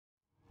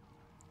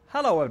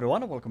Hello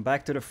everyone and welcome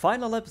back to the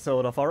final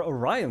episode of our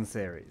Orion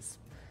series.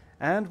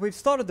 And we've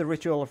started the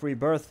ritual of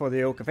rebirth for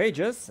the Oak of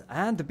Ages,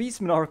 and the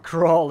beastmen are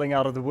crawling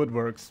out of the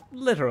woodworks,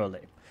 literally.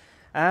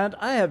 And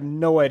I have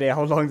no idea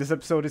how long this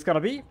episode is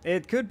gonna be.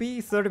 It could be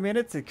 30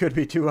 minutes, it could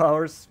be 2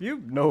 hours.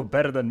 You know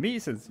better than me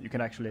since you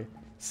can actually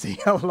see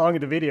how long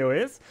the video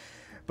is.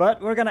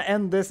 But we're gonna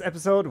end this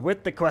episode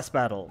with the quest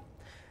battle.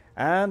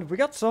 And we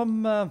got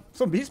some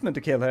beastmen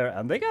to kill here,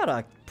 and they got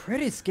a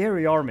pretty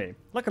scary army.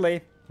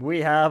 Luckily,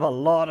 we have a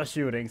lot of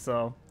shooting,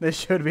 so this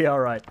should be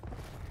alright.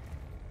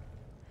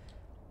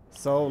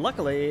 So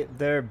luckily,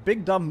 their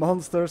big dumb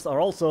monsters are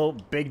also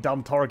big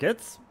dumb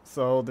targets,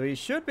 so we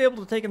should be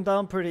able to take them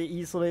down pretty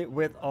easily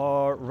with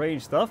our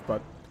range stuff,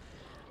 but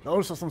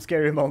those are some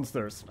scary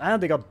monsters.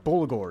 And they got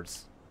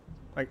bullgors.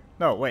 Like,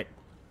 no, wait.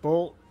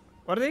 What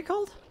are they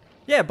called?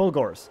 Yeah,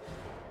 bullgors.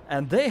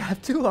 And they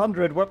have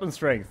 200 weapon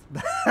strength.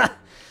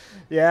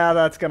 Yeah,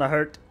 that's gonna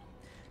hurt.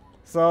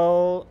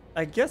 So,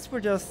 I guess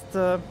we're just...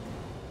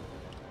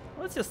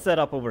 let's just set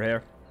up over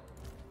here.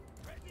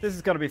 This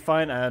is gonna be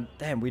fine, and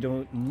damn, we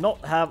do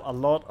not have a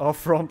lot of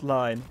front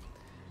line.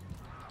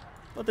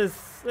 But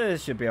this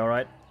should be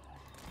alright.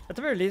 At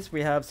the very least,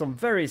 we have some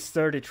very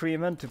sturdy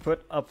treemen to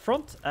put up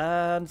front,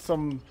 and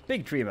some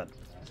big treemen.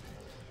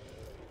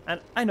 And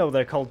I know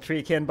they're called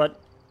treekin, but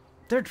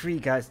they're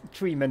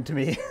treemen to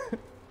me.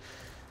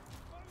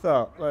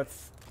 So,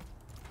 let's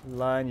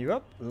line you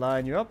up,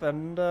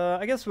 and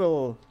I guess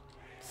we'll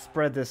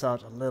spread this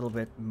out a little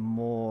bit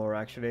more,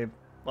 actually.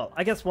 Well,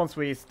 I guess once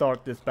we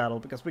start this battle,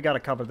 because we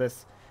gotta cover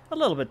this a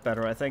little bit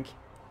better, I think.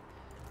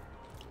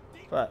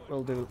 But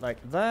we'll do it like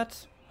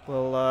that.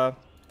 We'll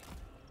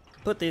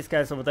put these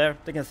guys over there.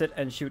 They can sit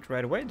and shoot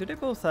right away. Do they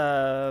both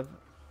have...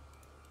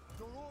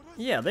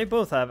 Yeah, they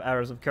both have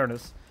arrows of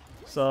Kernus.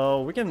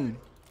 So we can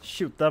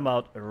shoot them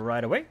out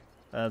right away.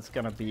 That's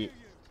gonna be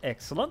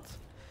excellent.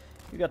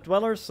 You got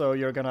dwellers, so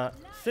you're gonna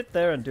sit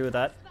there and do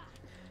that.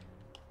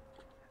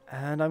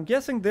 And I'm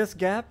guessing this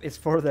gap is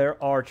for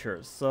their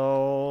archers,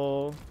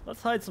 so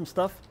let's hide some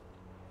stuff.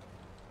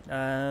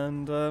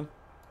 And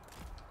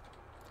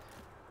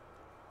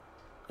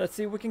let's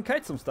see if we can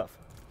kite some stuff.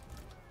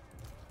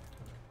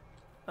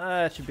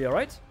 That should be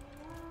alright.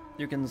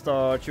 You can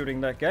start shooting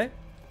that guy.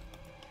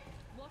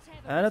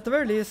 And at the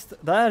very least,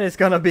 that is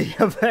gonna be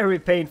a very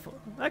painful...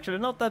 Actually,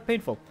 not that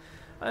painful.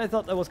 I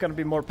thought that was gonna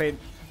be more pain...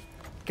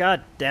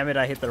 God damn it,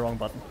 I hit the wrong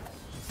button.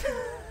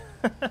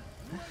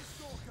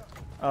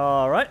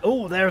 Alright.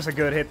 Oh, there's a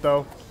good hit,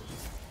 though.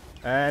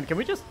 And can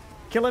we just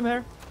kill him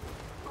here?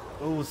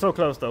 Oh, so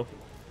close, though.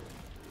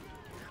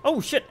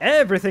 Oh, shit.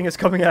 Everything is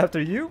coming after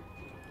you.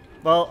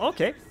 Well,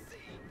 okay.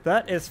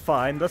 That is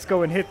fine. Let's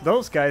go and hit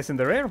those guys in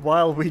the rear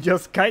while we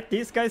just kite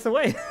these guys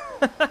away.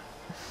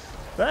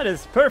 That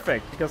is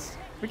perfect, because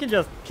we can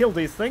just kill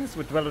these things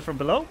with dwellers from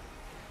below.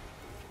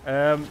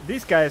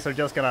 These guys are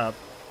just gonna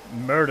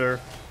murder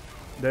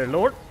their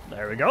lord.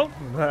 There we go.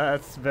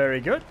 That's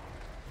very good.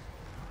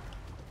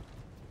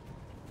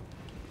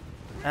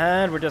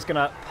 And we're just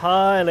gonna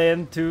pile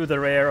into the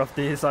rear of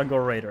these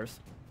Angor Raiders.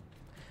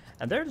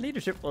 And their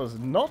leadership was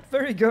not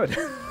very good.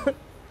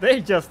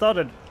 They just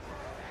started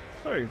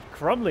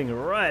crumbling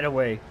right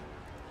away.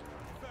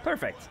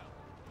 Perfect.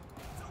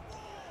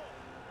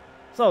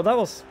 So that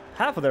was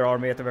half of their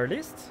army at the very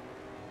least.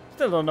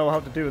 Still don't know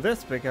how to do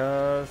this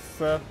because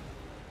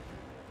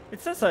it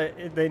says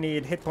they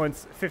need hit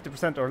points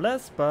 50% or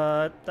less,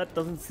 but that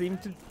doesn't seem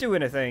to do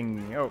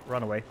anything. Oh,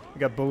 run away. We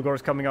got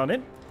bullgors coming on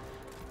in.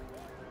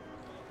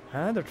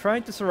 And they're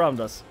trying to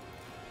surround us.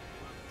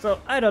 So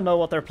I don't know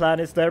what their plan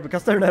is there,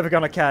 because they're never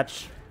gonna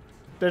catch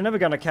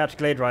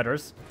Glade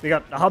Riders. They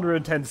got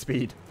 110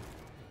 speed.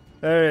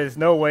 There is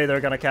no way they're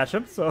gonna catch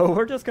them, so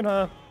we're just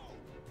gonna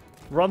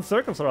run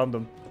circles around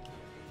them.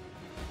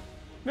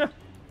 Yeah,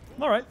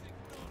 alright.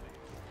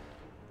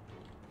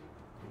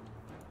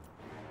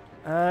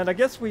 And I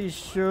guess we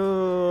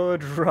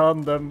should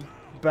run them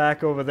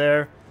back over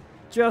there,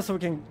 just so we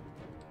can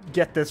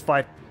get this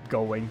fight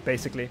going,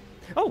 basically.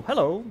 Oh,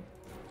 hello!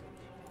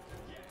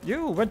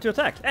 You went to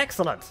attack.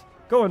 Excellent!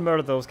 Go and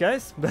murder those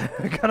guys.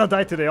 They're gonna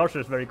die to the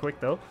archers very quick,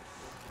 though.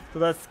 So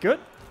that's good.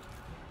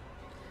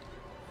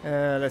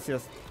 Let's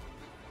just...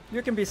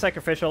 You can be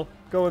sacrificial.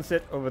 Go and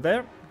sit over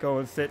there. Go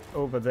and sit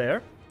over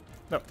there.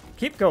 No,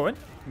 keep going.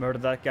 Murder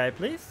that guy,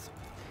 please.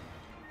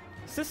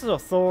 Sisters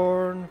of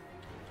Thorn.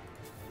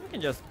 You can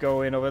just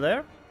go in over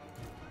there.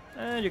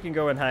 And you can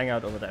go and hang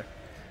out over there.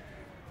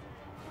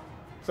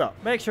 So,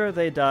 make sure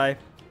they die.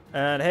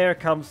 And here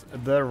comes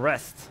the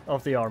rest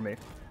of the army.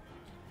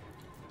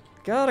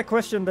 Gotta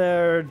question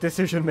their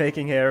decision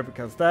making here,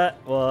 because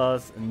that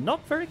was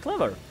not very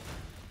clever.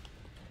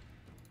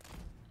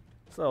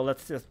 So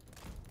let's just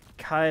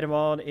kite them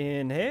on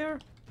in here.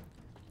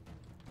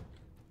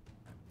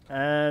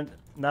 And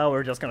now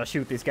we're just gonna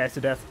shoot these guys to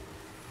death.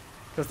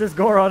 Because this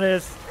Goron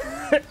is...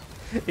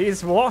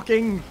 he's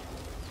walking...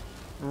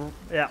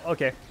 Yeah,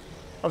 okay.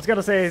 I was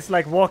gonna say it's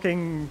like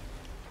walking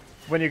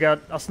when you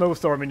got a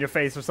snowstorm in your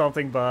face or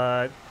something,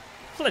 but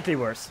slightly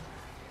worse.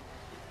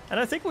 And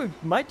I think we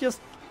might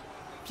just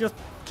just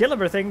kill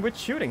everything with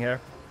shooting here.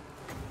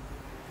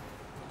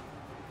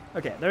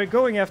 Okay, they're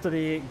going after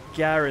the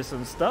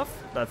garrison stuff.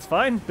 That's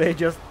fine. They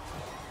just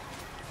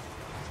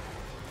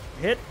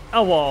hit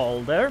a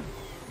wall there.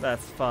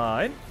 That's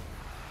fine.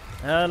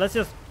 Let's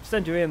just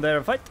send you in there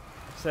and fight.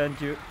 Send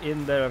you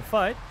in there and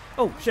fight.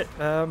 Oh, shit.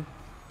 Well,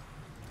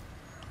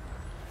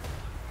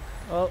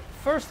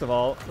 first of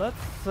all,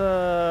 let's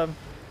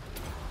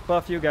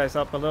buff you guys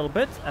up a little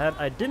bit. And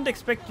I didn't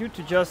expect you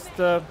to just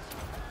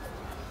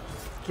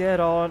get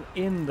on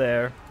in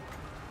there.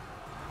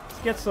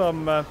 Let's get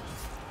some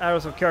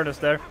arrows of Kernus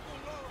there.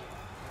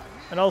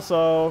 And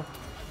also,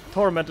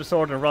 Tormentor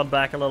Sword and run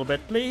back a little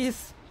bit,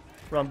 please.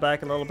 Run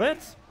back a little bit.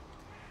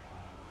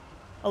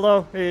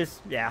 Although, he's,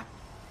 yeah.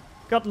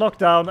 Got locked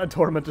down and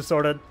Tormentor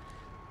Sworded.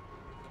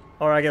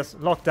 Or I guess,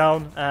 locked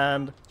down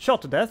and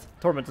shot to death.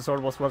 Tormentor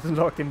Sword was what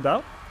knocked him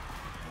down.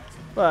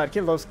 But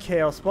kill those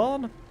Chaos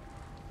Spawn.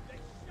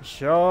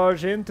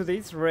 Charge into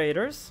these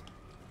Raiders.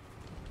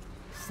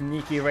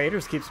 Sneaky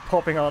Raiders keeps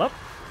popping on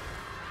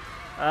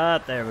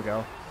up. There we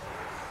go.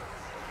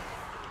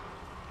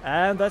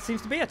 And that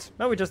seems to be it.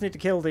 Now we just need to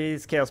kill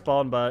these Chaos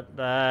Spawn, but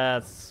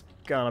that's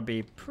gonna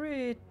be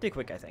pretty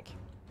quick, I think.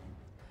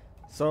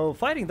 So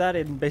fighting that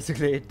in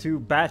basically 2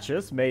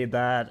 batches made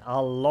that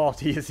a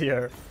lot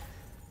easier.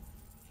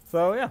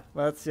 So yeah,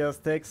 let's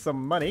just take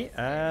some money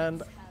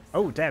and...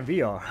 Oh damn,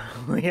 we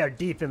are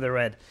deep in the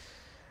red.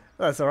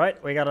 That's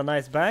alright, we got a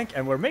nice bank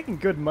and we're making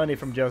good money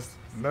from just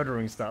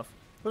murdering stuff.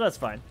 So that's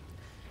fine.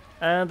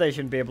 And they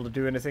shouldn't be able to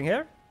do anything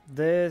here.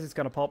 This is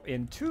gonna pop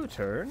in 2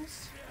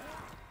 turns.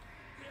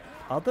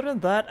 Other than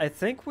that, I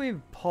think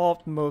we've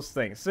popped most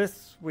things.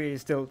 This we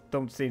still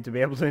don't seem to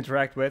be able to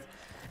interact with.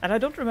 And I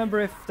don't remember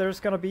if there's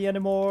gonna be any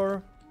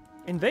more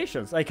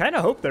invasions. I kinda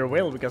hope there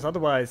will, because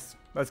otherwise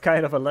that's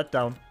kind of a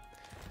letdown.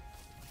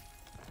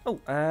 Oh,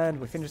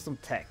 and we finished some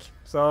tech.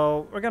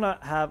 So we're gonna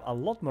have a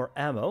lot more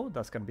ammo.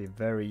 That's gonna be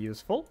very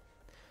useful.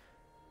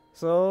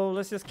 So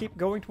let's just keep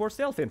going towards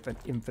the elf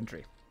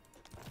infantry.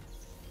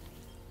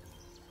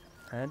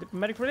 And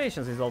diplomatic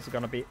relations is also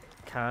gonna be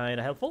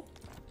kinda helpful.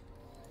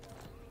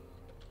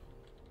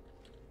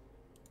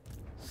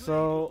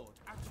 So...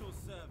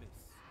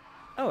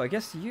 Oh, I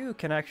guess you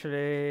can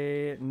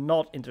actually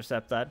not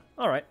intercept that.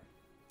 Alright.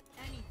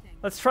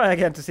 Let's try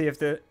again to see if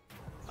the...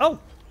 Oh!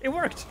 It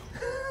worked!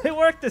 It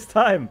worked this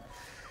time!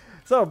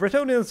 So,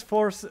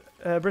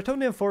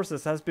 Bretonnian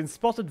forces has been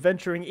spotted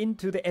venturing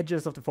into the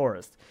edges of the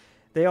forest.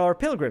 They are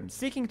pilgrims,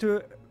 seeking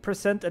to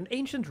present an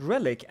ancient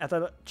relic at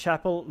a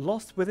chapel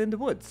lost within the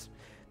woods.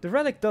 The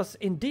relic does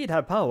indeed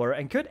have power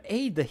and could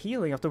aid the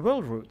healing of the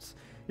world roots.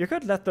 You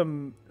could let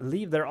them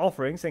leave their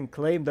offerings and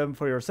claim them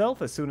for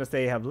yourself as soon as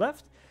they have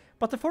left,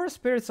 but the forest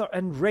spirits are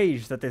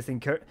enraged at this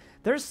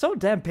They're so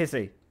damn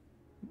pissy.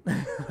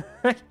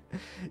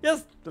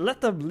 Just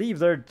let them leave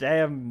their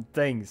damn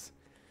things.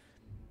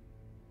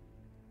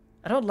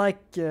 I don't like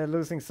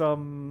losing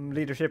some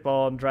leadership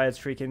on Dryad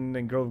Shrieking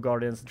and Grove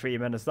Guardians and Tree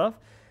Men and stuff,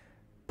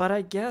 but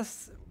I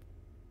guess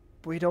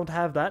we don't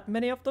have that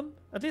many of them.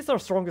 At least our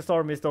strongest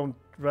armies don't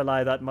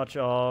rely that much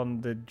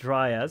on the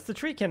Dryads. The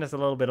Treekin is a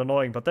little bit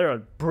annoying, but they're a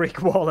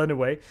brick wall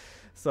anyway,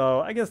 so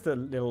I guess the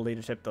little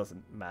leadership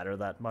doesn't matter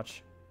that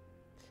much.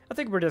 I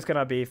think we're just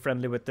gonna be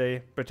friendly with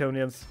the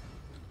Bretonnians.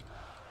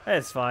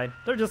 It's fine.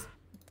 They're just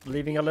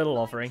leaving a little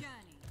offering.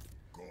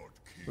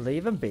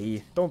 Leave them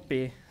be. Don't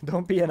be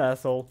an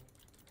asshole.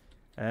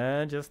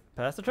 And just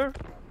pass the turn.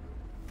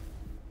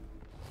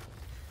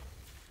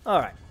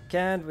 Alright.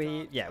 Can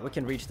we... Yeah, we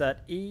can reach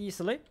that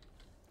easily.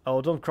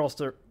 Oh, don't cross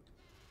the...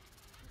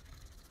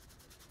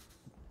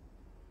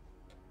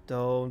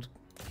 Don't...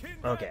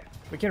 Okay.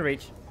 We can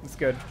reach. It's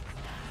good.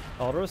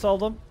 Auto-resolve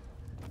them.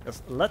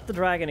 Just let the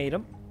dragon eat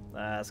them.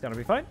 That's gonna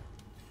be fine.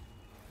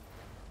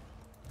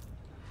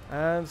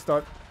 And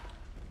start...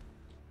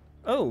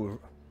 Oh!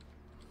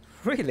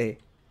 Really?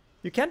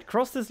 You can't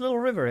cross this little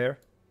river here?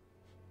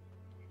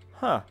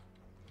 Huh.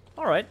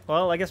 Alright,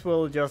 well I guess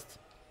we'll just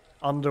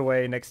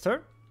underway next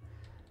turn.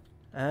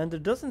 And there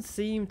doesn't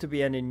seem to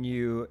be any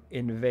new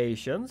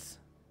invasions.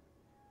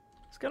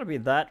 It's gotta be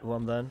that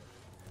one then.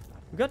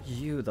 We got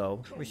you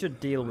though. We should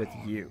deal with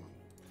you.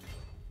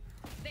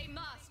 They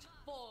must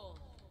fall.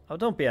 Oh,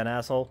 don't be an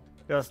asshole.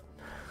 Just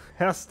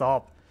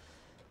stop.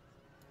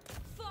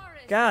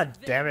 God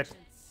damn it.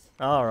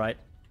 Alright.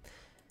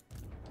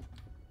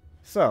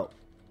 So,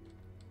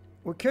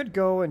 we could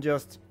go and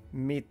just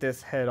meet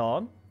this head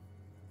on.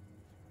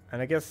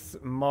 And I guess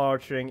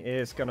marching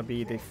is gonna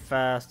be the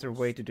faster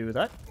way to do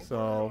that.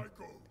 So,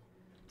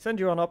 send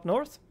you on up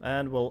north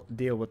and we'll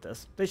deal with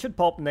this. They should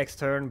pop next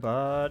turn,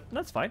 but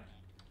that's fine.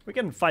 We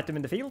can fight them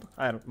in the field,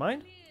 I don't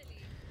mind.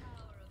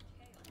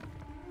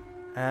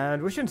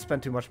 And we shouldn't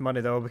spend too much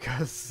money though,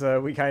 because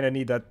we kinda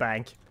need that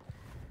bank.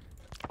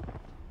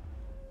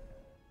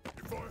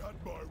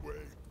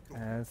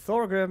 And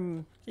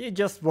Thorgrim, he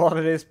just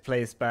wanted his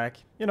place back.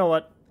 You know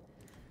what?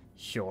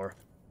 Sure.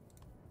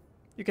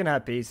 You can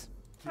have peace.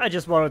 I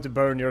just wanted to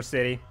burn your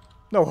city.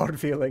 No hard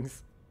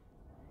feelings.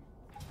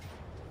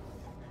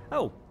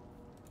 Oh.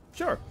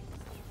 Sure.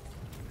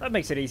 That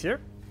makes it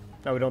easier.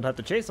 Now we don't have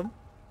to chase them.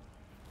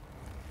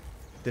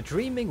 The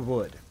Dreaming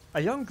Wood.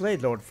 A young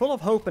Glade Lord full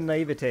of hope and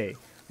naivete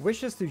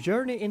wishes to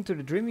journey into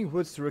the Dreaming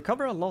Woods to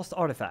recover a lost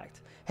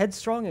artifact.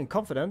 Headstrong and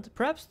confident,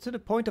 perhaps to the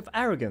point of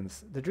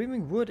arrogance, the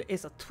Dreaming Wood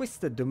is a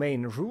twisted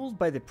domain ruled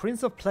by the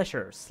Prince of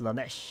Pleasure,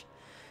 Slanesh.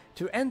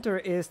 To enter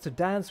is to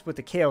dance with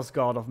the Chaos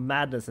God of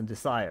madness and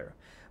desire.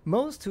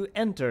 Most who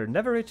enter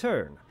never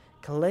return,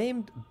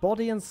 claimed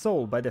body and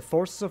soul by the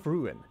forces of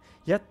ruin.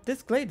 Yet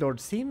this Glade Lord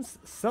seems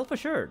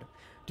self-assured.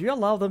 Do you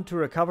allow them to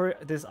recover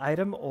this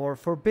item or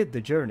forbid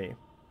the journey?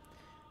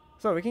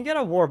 So we can get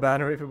a war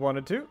banner if we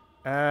wanted to.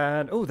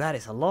 And oh, that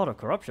is a lot of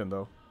corruption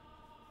though.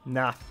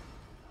 Nah.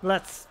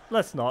 Let's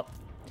not.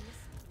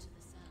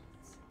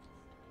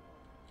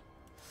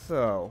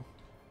 So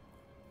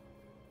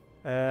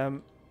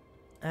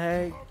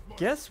I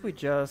guess we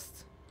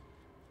just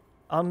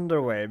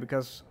underway,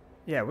 because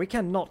yeah, we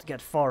cannot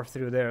get far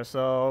through there,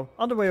 so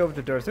underway over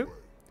to Durthu.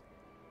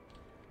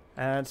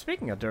 And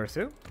speaking of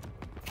Durthu,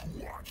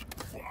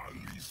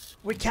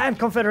 we can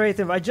confederate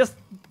him. I just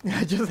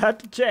had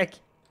to check.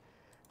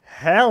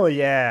 Hell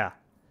yeah.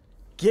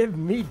 Give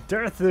me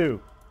Durthu.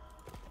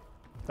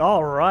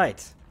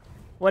 Alright.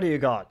 What do you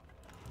got?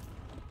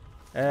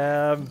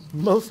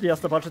 Mostly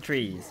just a bunch of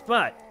trees,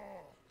 but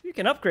you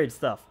can upgrade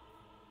stuff.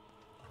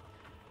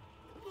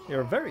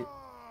 You're very,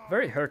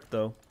 very hurt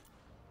though.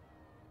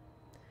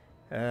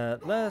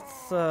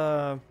 Let's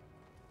slow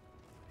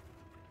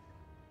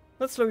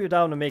you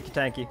down and make you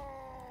tanky.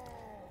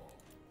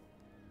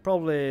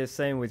 Probably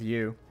same with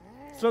you.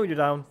 Slow you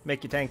down,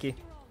 make you tanky.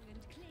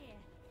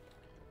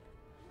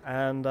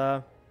 And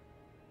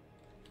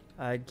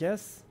I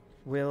guess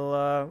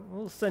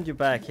we'll send you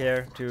back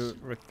here to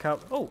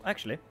recover. Oh,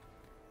 actually,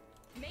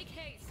 make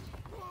haste.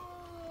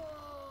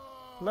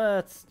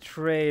 Let's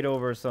trade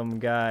over some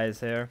guys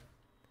here.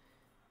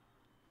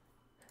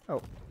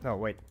 Oh, no,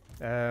 wait.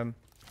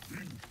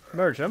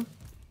 Merge them.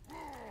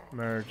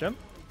 Merge them.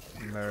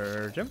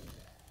 Merge them.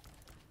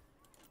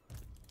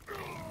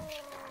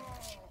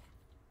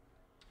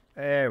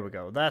 There we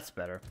go. That's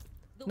better.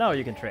 Now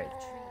you can trade.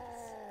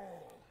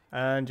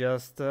 And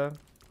just send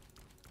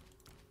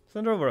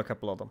over a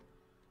couple of them.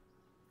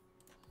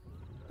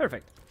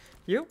 Perfect.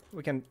 You,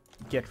 we can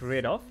get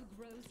rid of.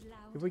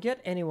 If we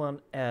get anyone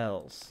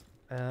else,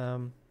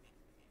 so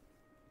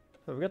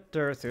we got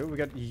Durthu, we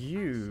got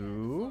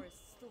you.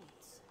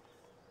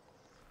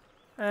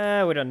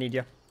 We don't need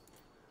you.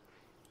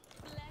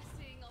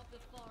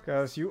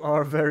 Because you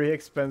are very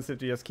expensive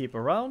to just keep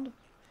around.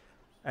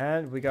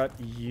 And we got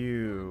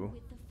you.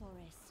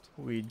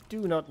 We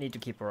do not need to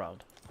keep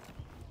around.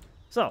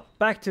 So,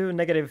 back to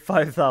negative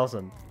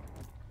 5,000.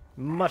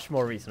 Much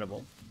more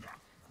reasonable.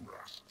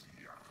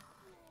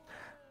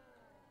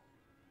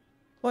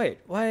 Wait,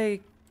 why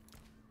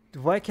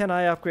can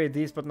I upgrade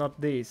these but not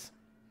these?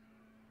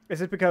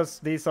 Is it because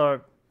these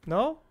are...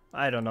 No?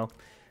 I don't know.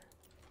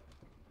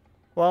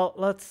 Well,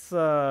 let's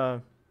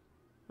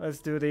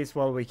do these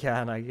while we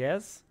can, I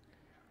guess.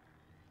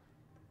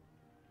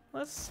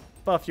 Let's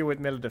buff you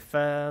with melee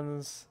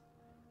defense.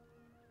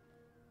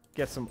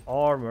 Get some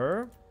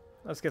armor.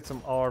 Let's get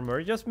some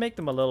armor. Just make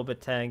them a little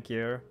bit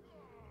tankier.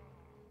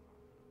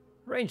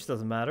 Range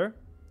doesn't matter.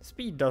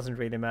 Speed doesn't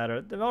really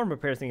matter. The armor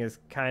piercing is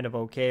kind of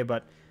okay,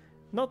 but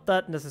not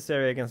that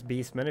necessary against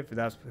beastmen if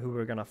that's who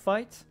we're gonna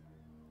fight.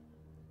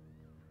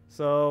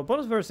 So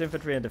bonus versus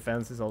infantry and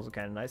defense is also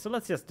kind of nice. So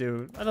let's just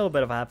do a little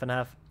bit of half and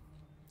half.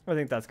 I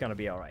think that's gonna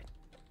be alright.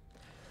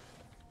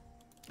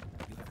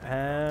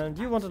 And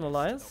you want an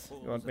alliance?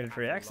 You want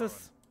military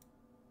access?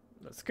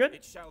 That's good.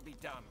 It shall be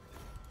done.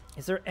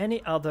 Is there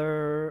any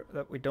other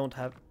that we don't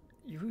have?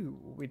 You.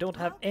 We don't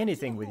have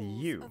anything with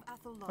you.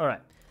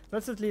 Alright.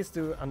 Let's at least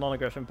do a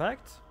non-aggression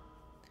pact.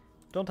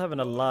 Don't have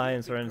an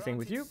alliance or anything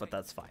with you, but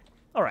that's fine.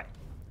 Alright.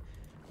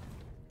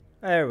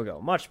 There we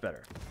go. Much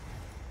better.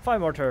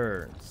 5 more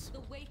turns.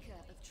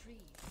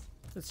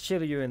 Let's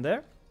chill you in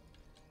there.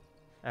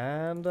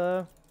 And,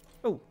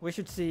 oh, we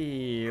should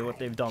see what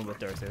they've done with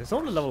Durthu. It's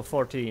only level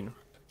 14.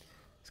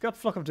 It's got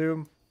Flock of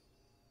Doom.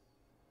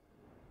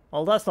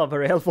 Well, that's not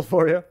very helpful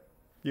for you.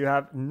 You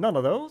have none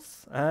of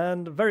those,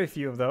 and very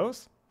few of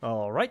those.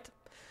 Alright.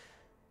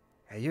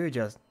 You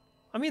just...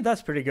 I mean,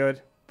 that's pretty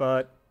good,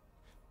 but...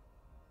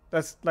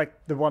 That's like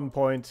the 1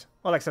 point...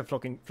 Well, except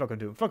Flock of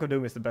Doom. Flock of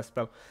Doom is the best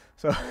spell.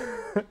 So...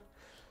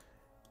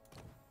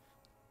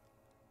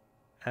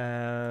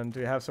 And do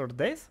you have Sword of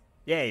Days?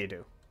 Yeah, you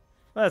do.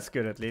 That's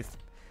good at least.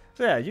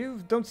 So yeah,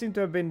 you don't seem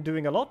to have been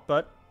doing a lot,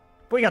 but...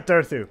 We got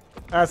Durthu.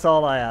 That's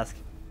all I ask.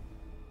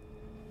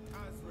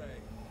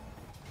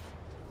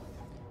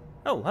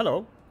 Oh,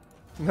 hello.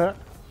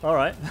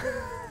 Alright.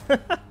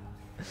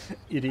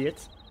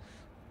 Idiots.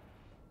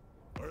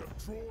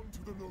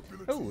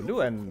 Oh,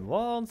 Luen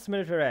wants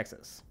military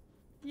access.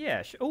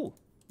 Yeah, oh,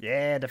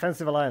 yeah,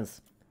 defensive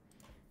alliance.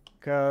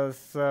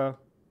 Because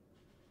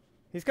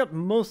he's got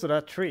most of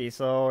that tree,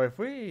 so if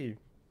we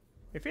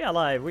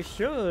ally, we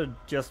should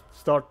just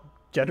start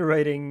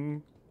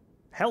generating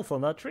health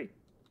on that tree.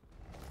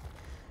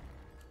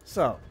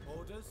 So,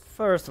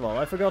 first of all,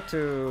 I forgot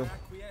to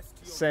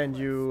send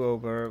you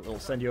over. We'll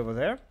send you over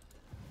there.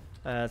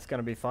 It's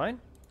gonna be fine.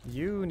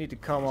 You need to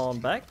come on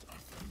back.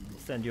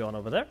 Send you on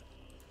over there.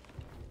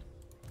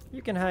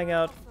 You can hang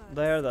out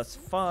there. That's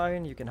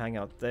fine. You can hang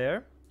out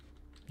there.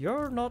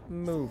 You're not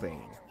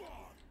moving.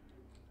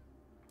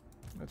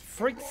 It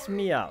freaks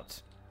me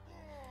out.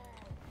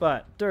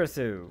 But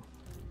Durthu,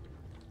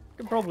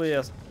 can probably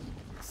just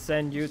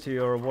send you to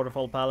your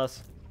waterfall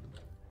palace.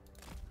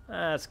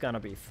 That's gonna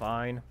be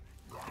fine.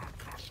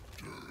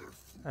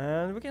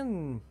 And we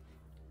can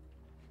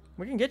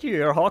get you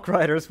your Hawk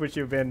Riders, which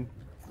you've been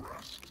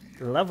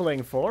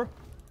leveling for.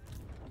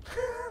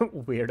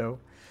 Weirdo.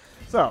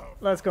 So,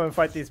 let's go and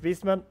fight these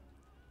beastmen.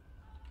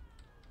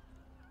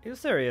 Are you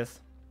serious?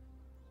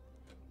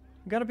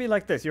 I'm gonna be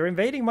like this. You're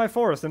invading my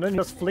forest and then you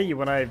just flee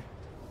when I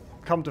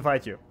come to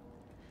fight you.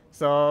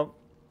 So,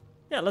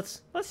 yeah,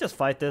 let's just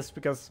fight this,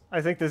 because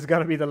I think this is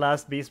gonna be the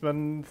last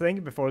beastman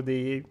thing before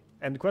the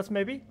end quest,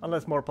 maybe,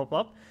 unless more pop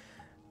up.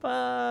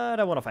 But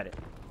I want to fight it.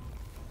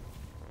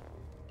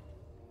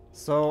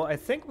 So I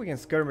think we can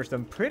skirmish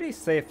them pretty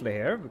safely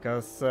here,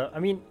 because I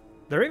mean,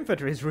 their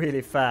infantry is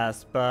really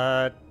fast,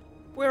 but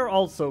we're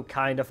also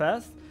kind of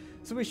fast,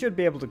 so we should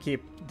be able to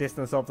keep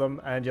distance of them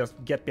and just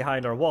get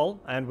behind our wall.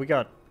 And we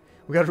got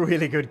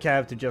really good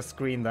cav to just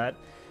screen that,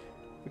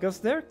 because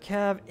their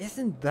cav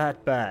isn't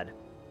that bad.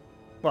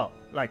 Well,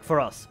 like for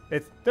us,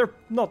 they're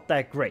not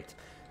that great,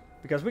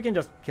 because we can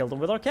just kill them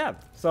with our cav.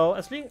 So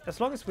as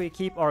long as we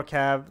keep our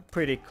cav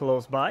pretty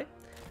close by,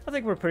 I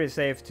think we're pretty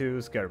safe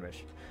to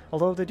skirmish.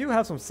 Although they do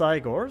have some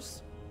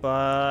Cygors,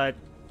 but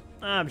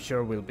I'm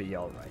sure we'll be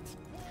alright.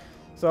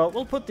 So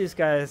we'll put these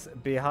guys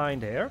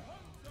behind here.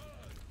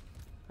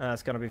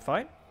 That's gonna be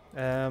fine.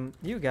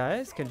 You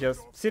guys can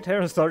just sit here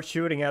and start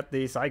shooting at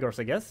the Cygors,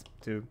 I guess,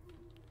 to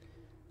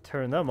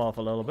turn them off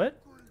a little bit.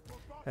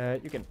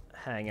 You can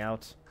hang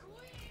out.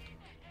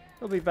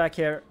 We'll be back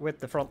here with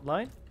the front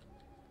line,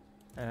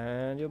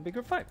 and you'll be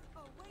group 5.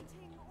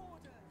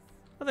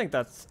 I think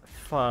that's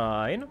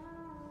fine.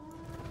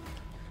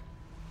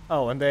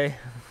 Oh, and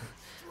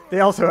they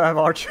also have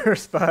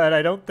archers, but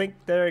I don't think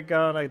they're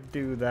gonna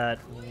do that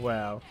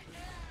well.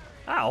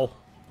 Ow!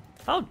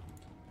 Oh,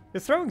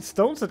 you're throwing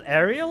stones at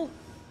Ariel?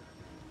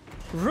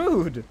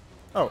 Rude!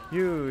 Oh,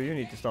 you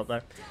need to stop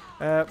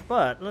there.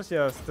 But let's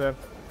just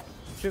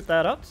shoot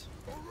that out.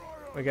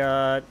 We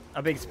got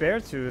a big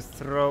spear to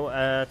throw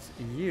at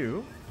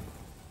you.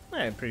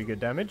 Pretty good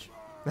damage.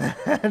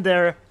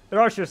 Their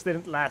archers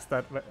didn't last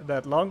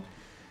that long.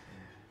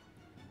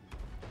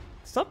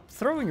 Stop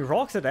throwing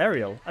rocks at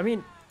Ariel. I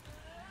mean,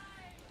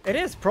 it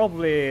is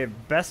probably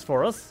best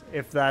for us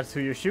if that's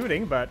who you're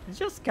shooting, but it's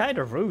just kind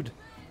of rude.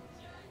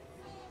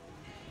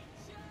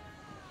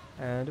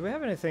 And do we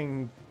have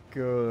anything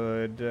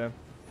good?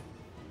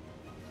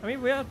 I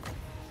mean, we have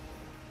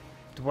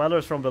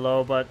dwellers from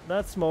below, but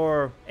that's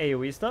more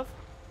AoE stuff.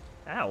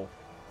 Ow.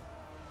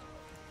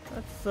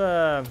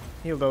 Let's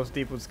heal those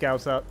Deepwood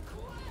scouts out.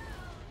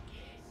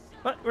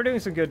 But we're doing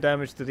some good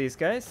damage to these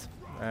guys.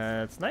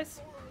 It's nice.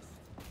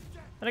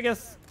 And I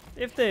guess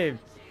if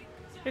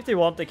they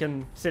want, they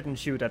can sit and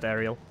shoot at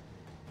Ariel.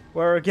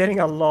 We're getting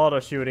a lot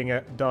of shooting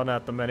done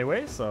at them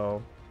anyway,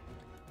 so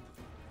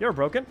you're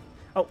broken.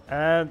 Oh,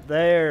 and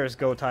there's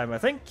go time, I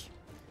think.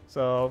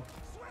 So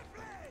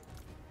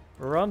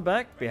run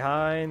back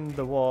behind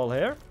the wall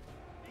here.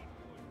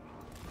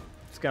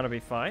 It's gonna be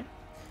fine.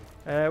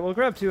 We'll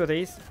grab 2 of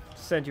these,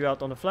 send you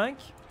out on the flank.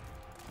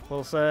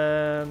 We'll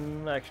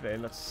send... Actually,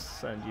 let's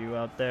send you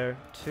out there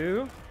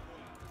too.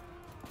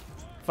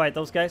 Fight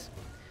those guys.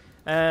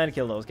 And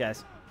kill those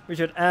guys. We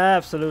should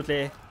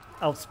absolutely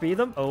outspeed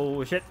them.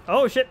 Oh shit.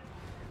 Oh shit.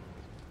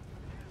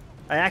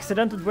 I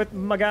accidented with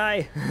my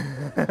guy.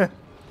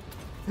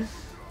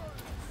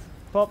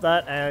 Pop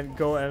that and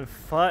go and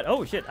fight.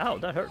 Oh shit. Ow,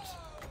 that hurts.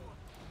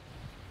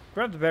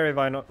 Grab the berry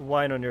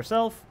wine on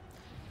yourself.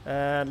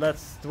 And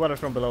let's dwell it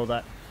from below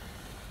that.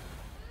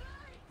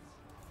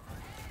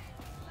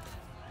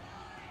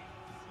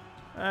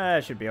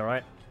 Should be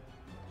alright.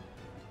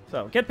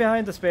 So, get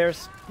behind the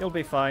spears. You'll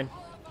be fine.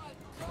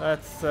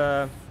 That's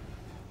a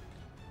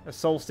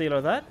soul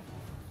stealer that.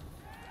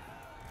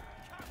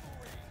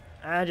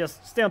 And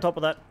just stay on top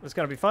of that. It's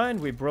gonna be fine.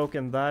 We've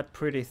broken that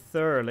pretty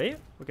thoroughly.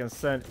 We can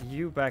send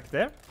you back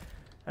there.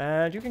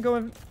 And you can go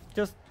and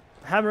just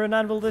hammer and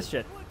anvil this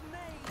shit.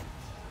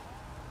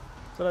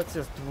 So let's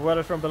just dwell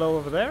it from below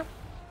over there.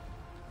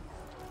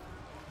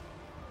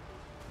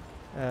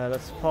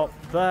 Let's pop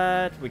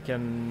that. We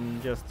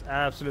can just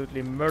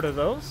absolutely murder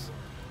those.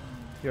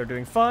 You're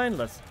doing fine.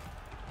 Let's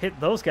hit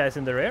those guys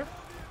in the rear.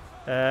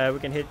 We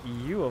can hit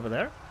you over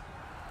there.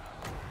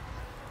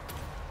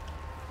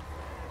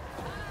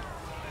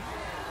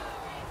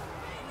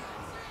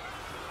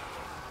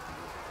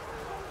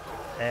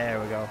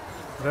 There we go.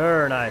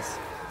 Very nice.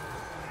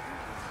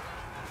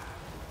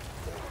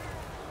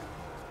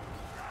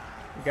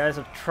 You guys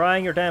are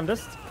trying your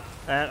damnedest.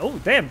 And oh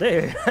damn,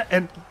 they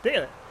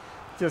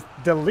just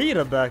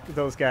deleted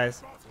those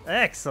guys.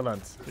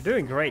 Excellent. You're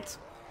doing great.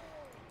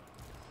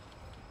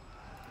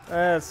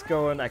 Let's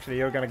go and actually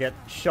you're gonna get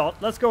shot.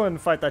 Let's go and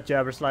fight that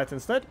Jabberslite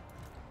instead.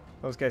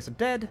 Those guys are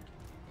dead.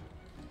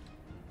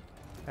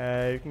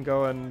 You can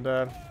go and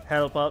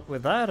help out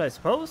with that, I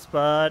suppose,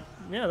 but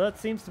yeah, that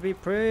seems to be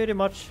pretty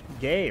much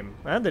game.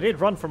 And they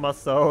did run from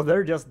us, so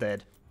they're just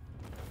dead.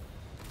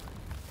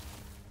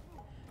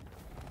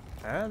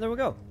 And there we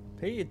go.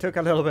 He took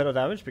a little bit of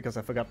damage because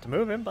I forgot to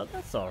move him, but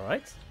that's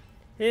alright.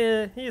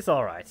 He's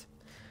alright.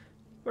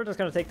 We're just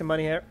gonna take the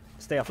money here,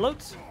 stay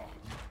afloat.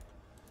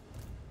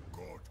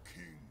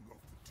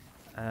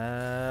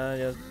 And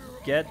just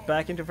get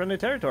back into friendly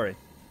territory.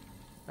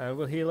 And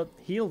we'll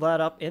heal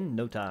that up in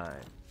no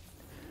time.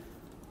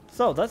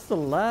 So that's the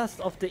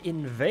last of the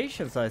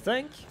invasions, I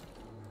think.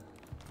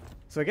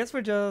 So I guess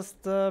we're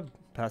just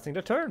passing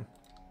the turn.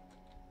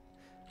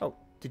 Oh,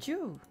 did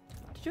you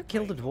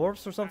kill the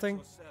dwarves or something?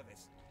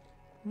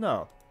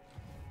 No,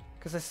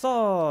 because I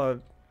saw,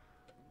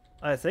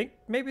 I think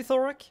maybe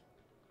Thorak,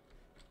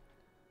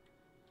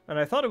 and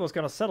I thought it was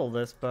gonna settle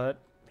this, but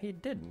he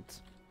didn't.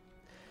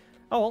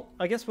 Oh well,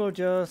 I guess we'll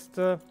just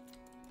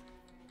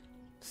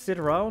sit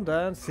around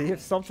and see if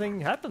something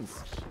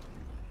happens.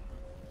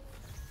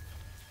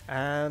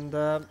 And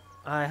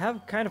I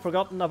have kind of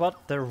forgotten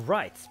about the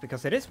rites,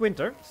 because it is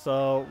winter,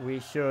 so we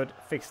should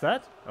fix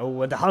that.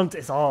 Oh, and the hunt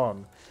is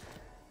on!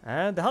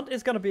 And the hunt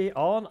is gonna be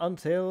on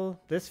until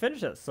this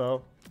finishes,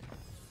 so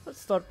let's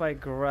start by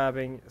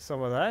grabbing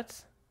some of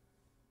that.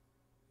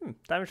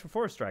 Damage from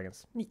forest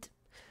dragons. Neat.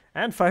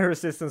 And fire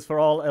resistance for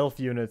all elf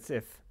units,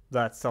 if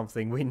that's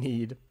something we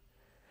need.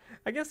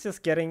 I guess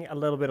just getting a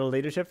little bit of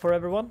leadership for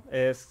everyone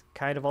is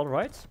kind of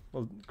alright.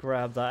 We'll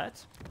grab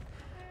that.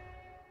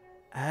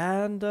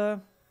 And does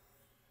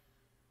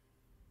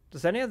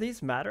any of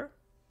these matter?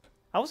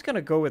 I was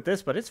gonna go with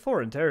this, but it's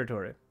foreign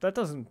territory. That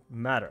doesn't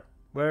matter.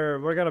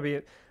 We're gonna be,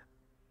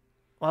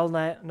 well,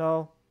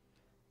 no.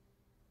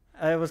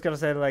 I was gonna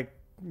say, like,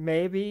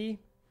 maybe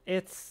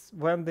it's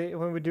when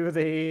we do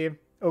the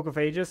Oak of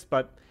Ages,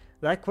 but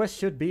that quest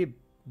should be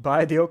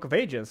by the Oak of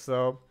Ages,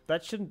 so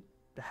that shouldn't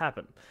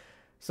happen.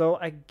 So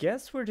I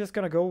guess we're just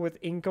gonna go with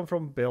income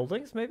from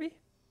buildings, maybe,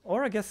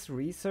 or I guess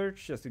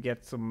research just to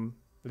get some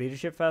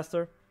leadership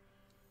faster.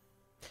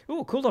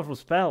 Ooh, cooldown from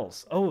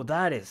spells. Oh,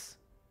 that is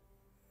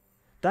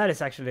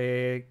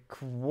actually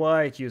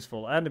quite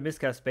useful. And the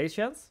miscast space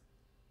chance.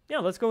 Yeah,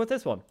 let's go with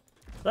this one.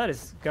 That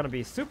is gonna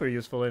be super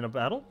useful in a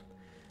battle.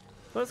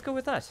 Let's go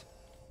with that.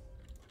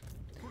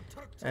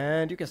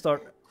 And you can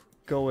start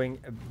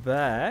going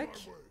back.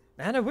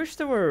 And I wish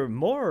there were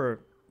more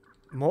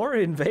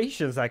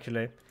invasions,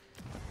 actually.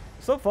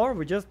 So far,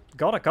 we just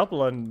got a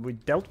couple and we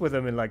dealt with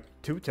them in like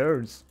 2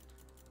 turns.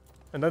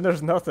 And then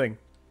there's nothing.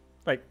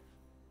 Like,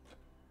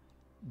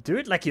 do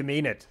it like you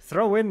mean it.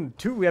 Throw in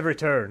 2 every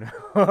turn.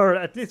 Or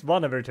at least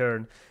 1 every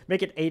turn.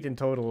 Make it 8 in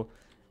total.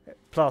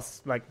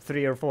 Plus like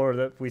 3 or 4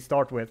 that we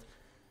start with.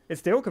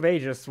 It's the Oak of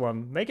Ages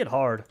one. Make it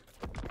hard.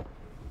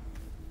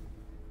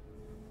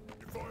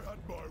 If I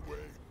had my way,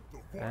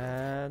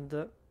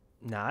 And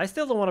nah, I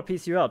still don't want to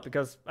piece you out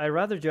because I'd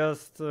rather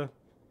just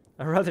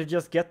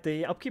get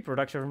the upkeep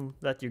reduction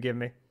that you give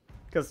me,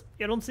 because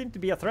you don't seem to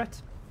be a threat.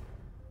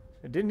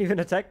 You didn't even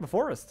attack my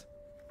forest.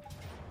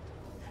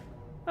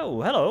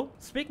 Oh, hello.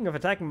 Speaking of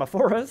attacking my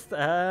forest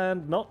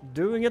and not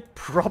doing it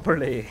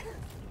properly.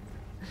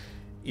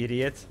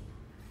 Idiot.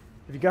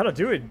 If you gotta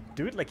do it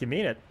like you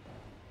mean it.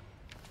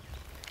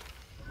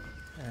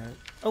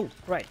 Oh,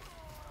 right.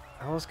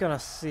 I was gonna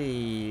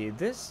see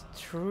this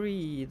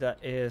tree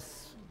that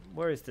is...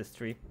 Where is this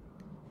tree?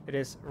 It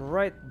is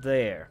right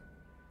there.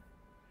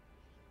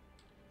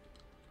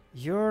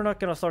 You're not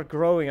gonna start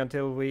growing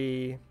until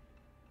we...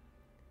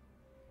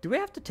 Do we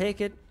have to take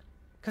it?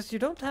 Because you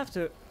don't have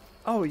to...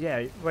 Oh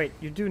yeah, wait,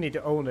 you do need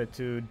to own it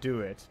to do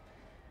it.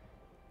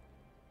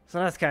 So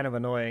that's kind of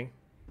annoying.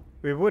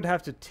 We would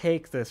have to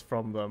take this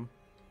from them.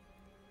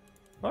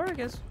 Or I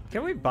guess,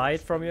 can we buy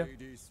it from you?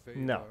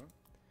 No.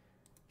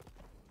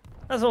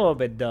 That's a little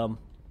bit dumb.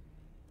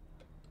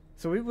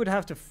 So we would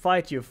have to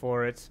fight you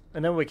for it,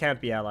 and then we can't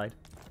be allied.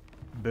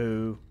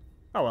 Boo.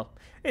 Oh well,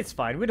 it's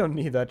fine, we don't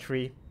need that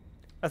tree.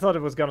 I thought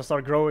it was gonna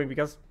start growing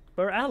because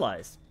we're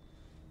allies.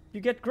 You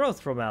get growth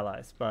from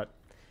allies, but...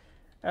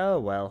 Oh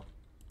well.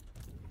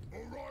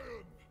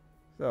 Orion.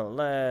 So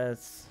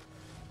let's...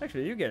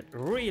 Actually, you get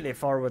really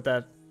far with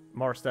that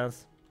march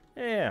stance.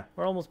 Yeah,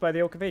 we're almost by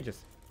the Oak of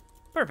Ages.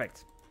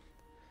 Perfect.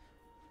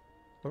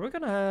 But we're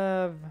gonna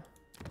have...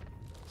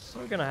 So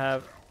we're gonna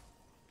have...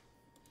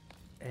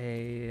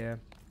 a...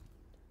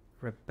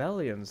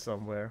 rebellion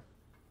somewhere.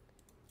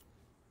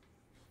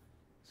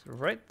 So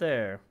right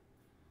there.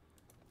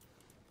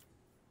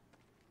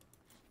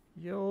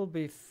 You'll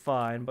be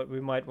fine, but we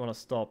might want to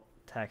stop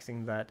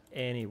taxing that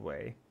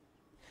anyway.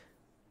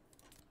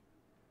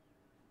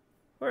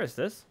 Where is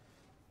this?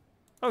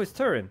 Oh, it's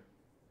Turin.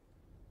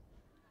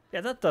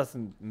 Yeah, that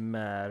doesn't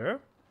matter.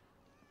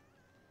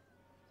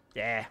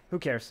 Yeah, who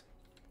cares?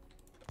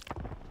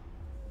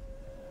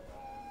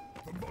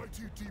 The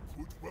mighty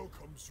Deepwood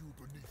welcomes you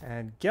beneath.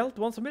 And Gelt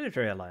wants a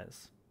military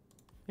alliance.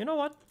 You know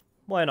what?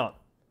 Why not?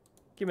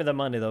 Give me the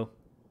money though.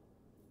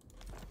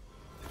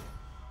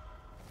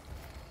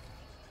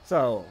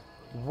 So,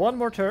 one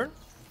more turn.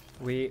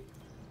 We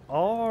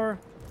are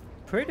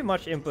pretty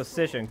much in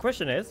position.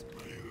 Question is,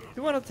 do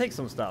you want to take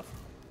some stuff?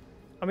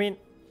 I mean,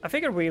 I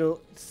figured we'll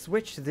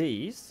switch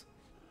these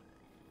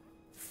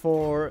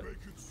for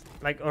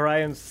like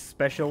Orion's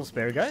special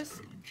spare guys.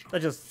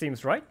 That just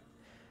seems right.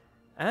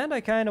 And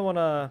I kind of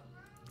wanna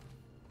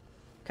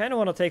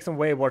take some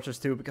Wave Watchers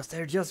too, because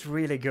they're just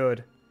really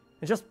good.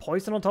 And just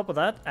poison on top of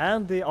that,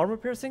 and the armor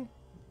piercing.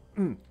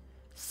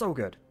 So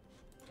good.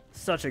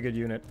 Such a good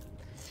unit.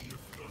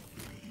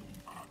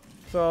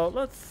 So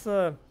let's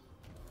okay,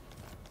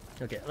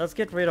 let's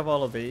get rid of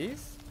all of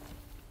these.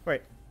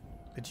 Wait,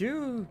 did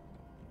you?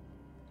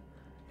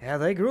 Yeah,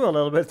 they grew a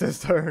little bit this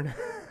turn.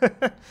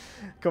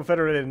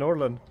 Confederated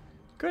Norland.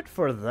 Good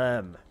for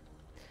them.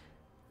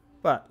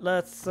 But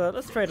let's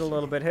trade a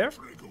little bit here.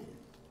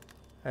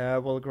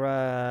 We'll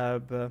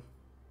grab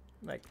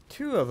like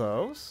 2 of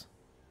those.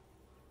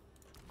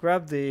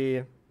 Grab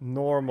the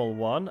normal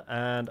one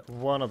and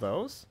 1 of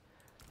those.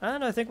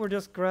 And I think we'll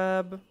just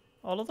grab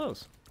all of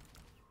those.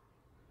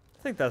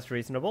 I think that's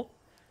reasonable.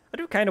 I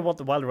do kind of want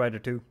the Wild Rider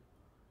too,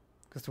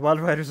 because the Wild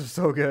Riders are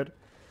so good.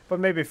 But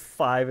maybe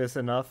 5 is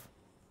enough.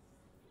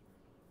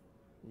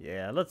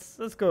 Yeah, let's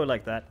go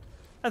like that.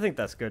 I think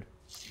that's good.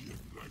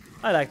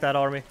 I like that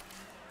army.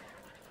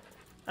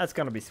 That's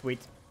gonna be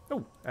sweet.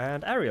 Oh,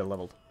 and Ariel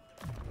leveled.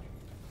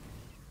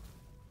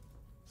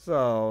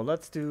 So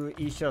let's do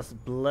Isha's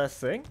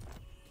Blessing.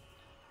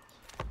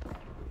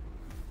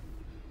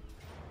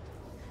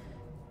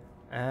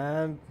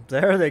 And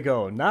there they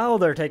go. Now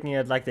they're taking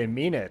it like they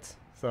mean it.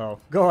 So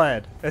go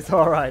ahead. It's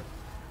alright.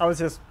 I was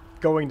just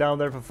going down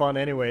there for fun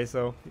anyway,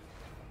 so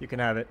you can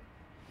have it.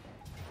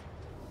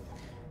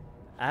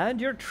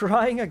 And you're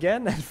trying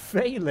again and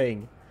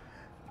failing.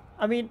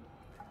 I mean,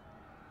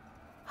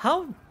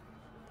 how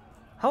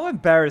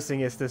embarrassing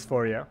is this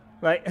for you?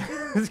 Like,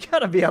 it's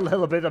gotta be a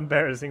little bit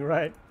embarrassing,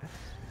 right?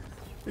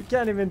 You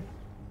can't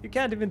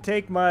even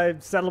take my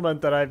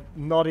settlement that I'm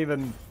not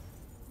even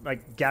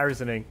like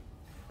garrisoning.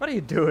 What are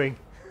you doing?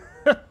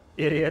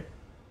 Idiot.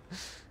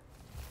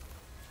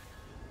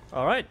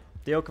 Alright,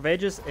 the Oak of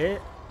Ages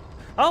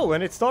oh,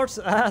 and it starts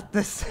at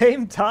the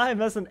same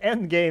time as an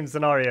endgame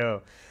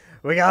scenario.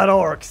 We got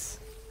orcs.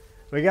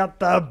 We got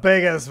the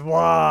biggest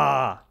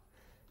wah.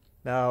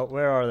 Now,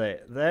 where are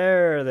they?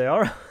 There they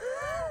are.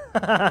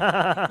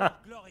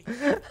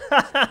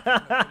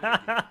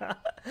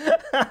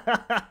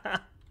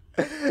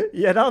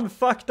 You done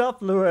fucked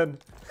up, Lewin.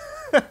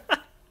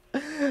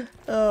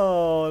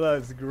 Oh,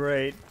 that's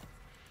great.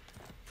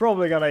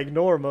 Probably gonna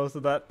ignore most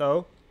of that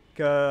though,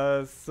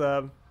 because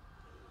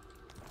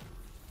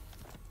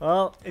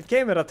well, it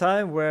came at a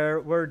time where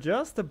we're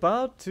just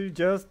about to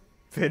just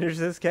finish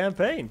this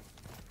campaign.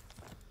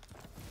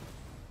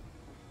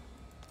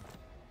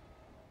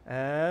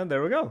 And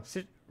there we go.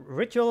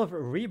 Ritual of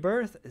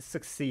Rebirth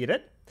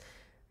succeeded.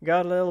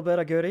 Got a little bit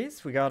of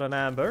goodies. We got an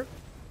amber.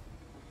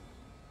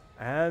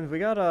 And we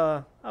got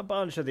a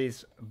bunch of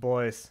these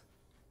boys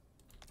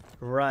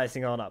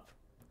rising on up.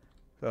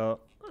 So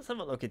let's have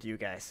a look at you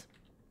guys.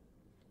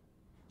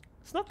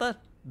 It's not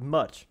that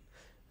much.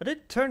 I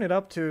did turn it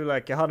up to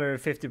like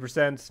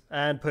 150%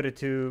 and put it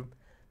to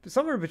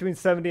somewhere between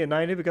 70 and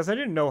 90 because I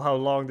didn't know how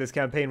long this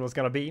campaign was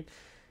gonna be.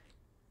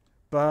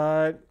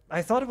 But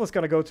I thought it was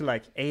gonna go to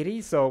like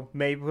 80, so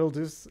maybe we'll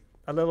do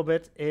a little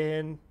bit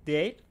in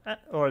the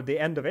or the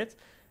end of it.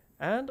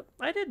 And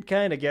I did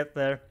kind of get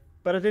there,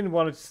 but I didn't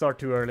want it to start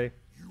too early.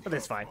 But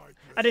it's fine.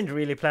 I didn't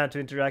really plan to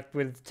interact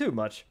with it too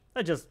much.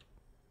 I just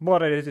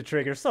wanted it to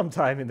trigger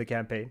sometime in the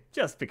campaign,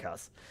 just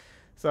because.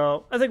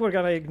 So I think we're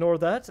gonna ignore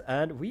that,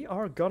 and we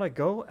are gonna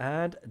go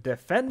and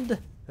defend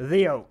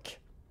the oak.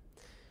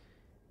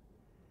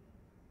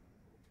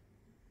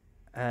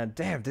 And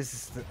damn, this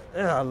is the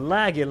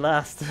laggy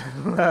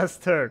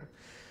last turn.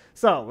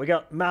 So we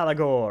got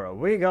Malagor,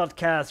 we got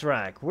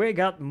Kazrak, we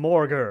got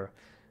Morgur,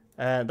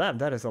 and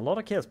that is a lot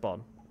of kill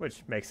spawn,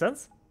 which makes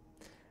sense.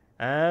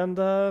 And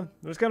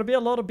there's gonna be a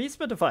lot of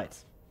beastmen to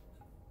fight,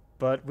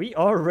 but we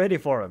are ready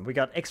for them. We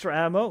got extra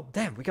ammo.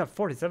 Damn, we got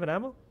 47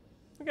 ammo.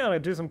 We're gonna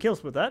do some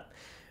kills with that.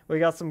 We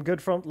got some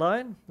good front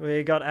line.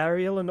 We got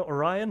Ariel and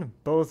Orion,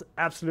 both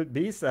absolute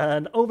beasts,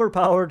 and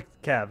overpowered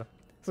Cav.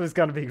 So it's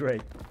gonna be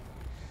great.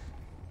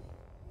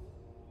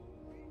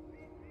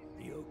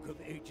 The Oak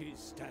of Ages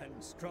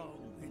stands strong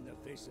in the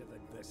face of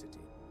adversity.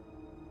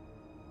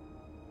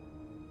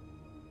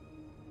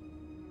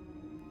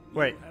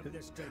 Wait. You have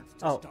the strength to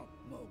stop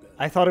Morgur.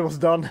 I thought it was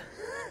done.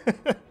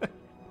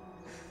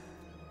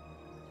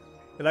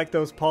 You like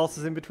those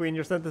pauses in between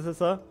your sentences,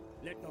 huh?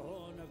 Let the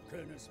horn of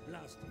Kurnus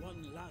blast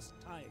one last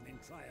time in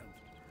triumph,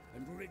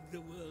 and rid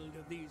the world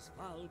of these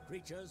foul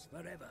creatures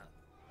forever.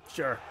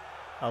 Sure,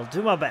 I'll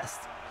do my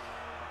best.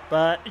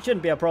 But it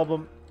shouldn't be a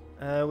problem.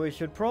 We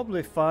should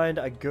probably find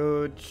a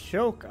good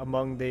choke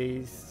among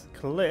these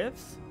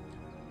cliffs.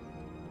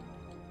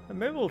 And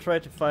maybe we'll try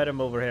to fight them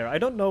over here. I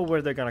don't know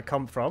where they're gonna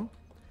come from.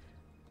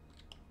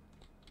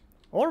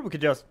 Or we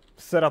could just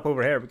set up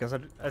over here, because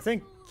I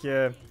think...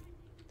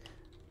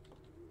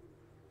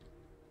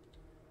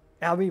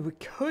 I mean, we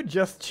could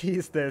just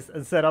cheese this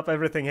and set up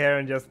everything here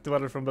and just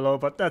dwell it from below,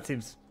 but that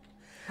seems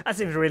That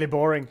seems really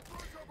boring.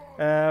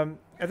 I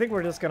think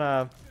we're just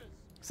gonna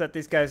set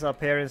these guys up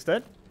here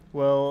instead.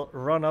 We'll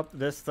run up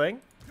this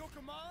thing.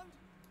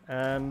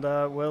 And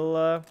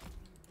we'll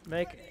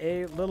make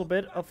a little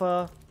bit of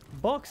a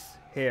box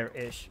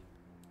here-ish.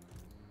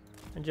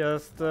 And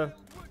just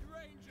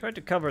try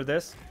to cover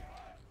this.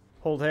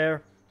 Hold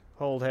here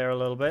a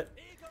little bit.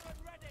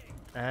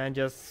 And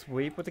just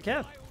sweep with the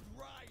cab.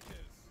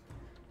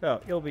 So,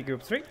 you'll be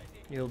group 3,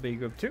 you'll be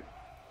group 2,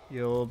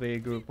 you'll be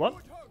group 1.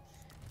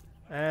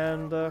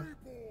 And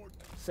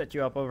set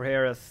you up over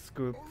here as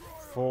group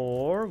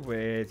 4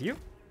 with you.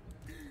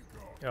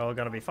 You're all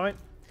gonna be fine.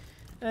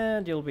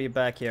 And you'll be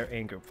back here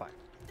in group 5.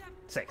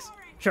 6.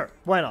 Sure,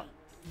 why not?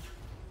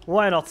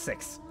 Why not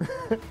 6?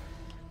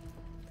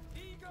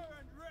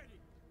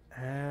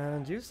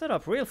 And you set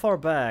up real far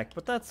back,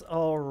 but that's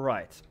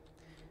alright.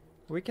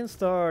 We can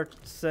start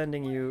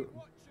sending you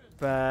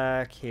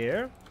back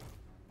here.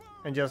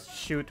 And just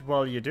shoot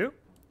while you do.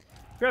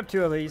 Grab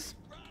 2 of these.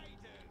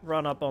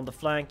 Run up on the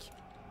flank.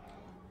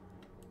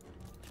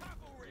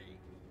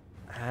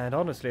 And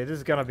honestly, this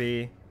is gonna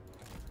be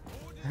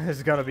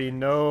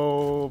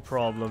no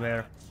problem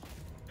here.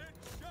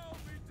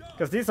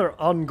 Because these are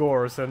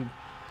Ungors and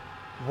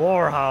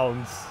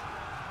Warhounds.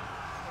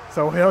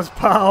 So we'll just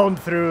pound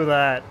through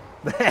that.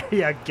 There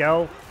you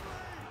go.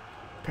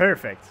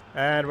 Perfect.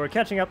 And we're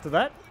catching up to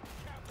that.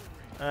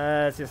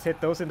 Let's just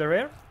hit those in the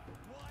rear.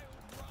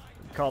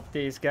 Cop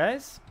these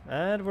guys.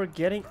 And we're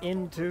getting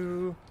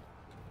into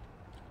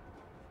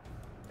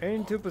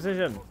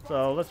position.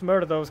 So let's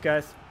murder those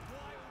guys.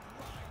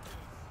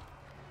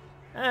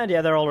 And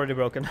yeah, they're already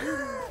broken.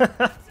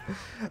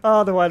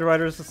 Oh, the Wild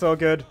Riders are so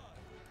good.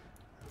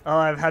 Oh,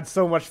 I've had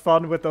so much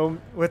fun with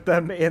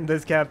them in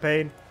this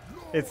campaign.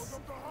 It's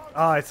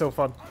so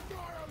fun.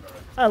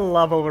 I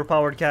love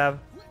overpowered cav.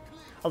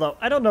 Although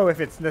I don't know if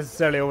it's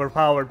necessarily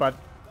overpowered, but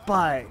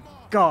by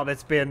God,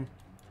 it's been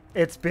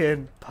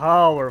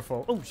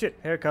powerful. Oh shit!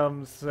 Here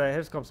comes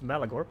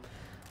Malagor.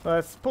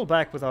 Let's pull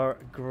back with our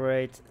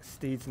great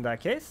steeds in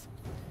that case.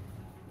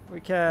 We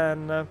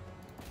can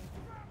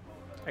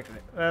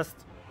actually let's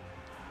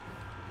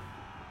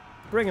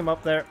bring him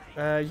up there.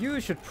 You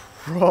should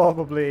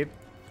probably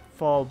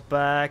fall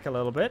back a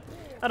little bit.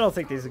 I don't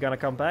think these are gonna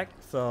come back,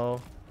 so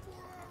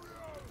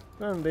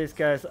then these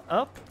guys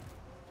up.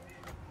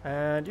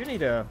 And you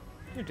need to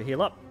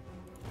heal up.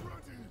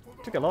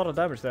 Took a lot of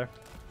damage there.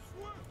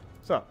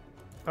 So,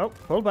 oh,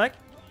 pull back.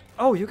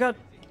 Oh, you got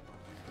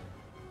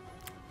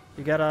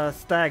a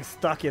stag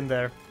stuck in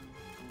there.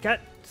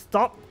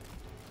 Stop.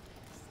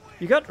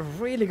 You got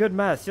really good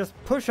mass. Just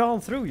push on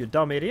through, you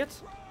dumb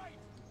idiot.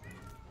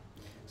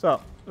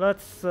 So,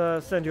 let's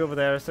send you over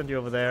there, send you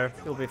over there.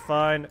 You'll be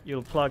fine.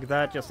 You'll plug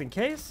that just in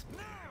case.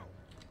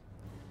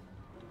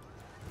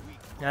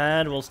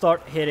 And we'll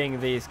start hitting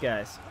these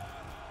guys.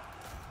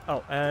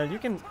 Oh, and you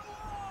can...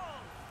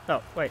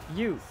 Oh, wait,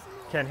 you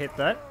can hit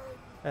that.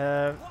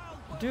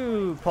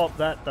 Do pop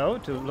that, though,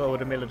 to lower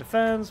the melee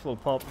defense. We'll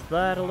pop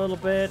that a little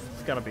bit.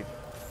 It's gonna be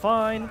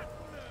fine.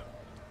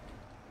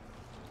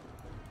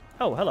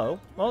 Oh, hello.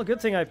 Well,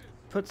 good thing I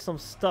put some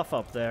stuff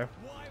up there.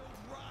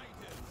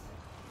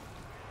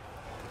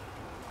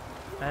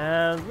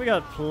 And we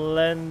got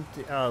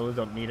plenty... Oh, we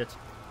don't need it.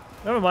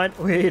 Never mind,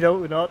 we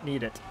do not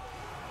need it.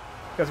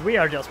 Because we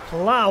are just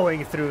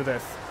plowing through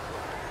this.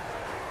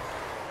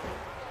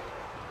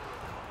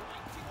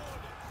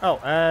 Oh,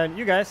 and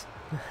you guys.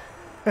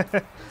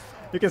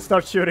 You can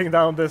start shooting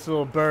down this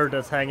little bird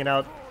that's hanging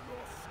out.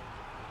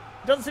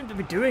 It doesn't seem to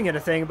be doing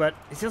anything, but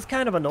it's just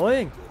kind of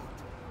annoying.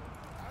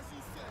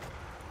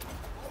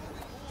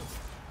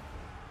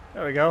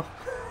 There we go.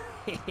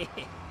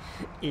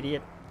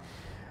 Idiot.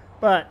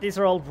 But these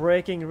are all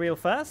breaking real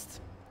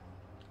fast.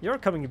 You're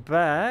coming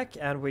back,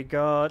 and we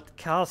got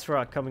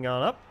Khazrak coming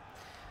on up.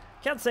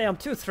 Can't say I'm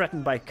too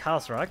threatened by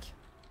Khazrak.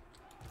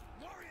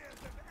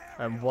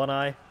 And One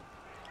Eye.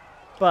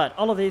 But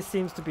all of these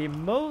seems to be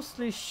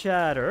mostly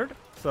shattered.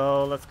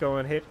 So let's go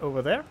and hit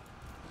over there.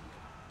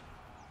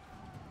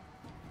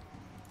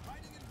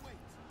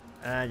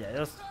 And yeah,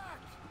 just...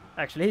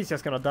 Actually, he's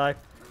just gonna die.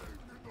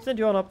 Send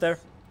you on up there.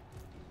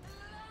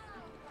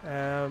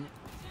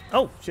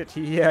 Oh, shit,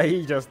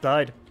 he just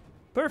died.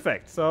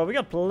 Perfect, so we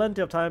got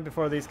plenty of time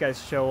before these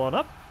guys show on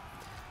up.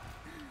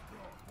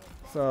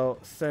 So,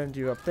 send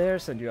you up there,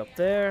 send you up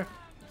there.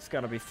 It's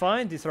gonna be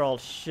fine. These are all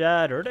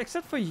shattered,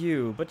 except for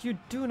you, but you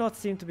do not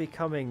seem to be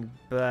coming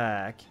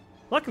back.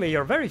 Luckily,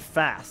 you're very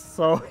fast,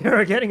 so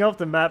you're getting off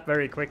the map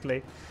very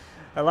quickly.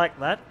 I like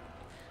that.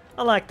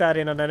 I like that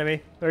in an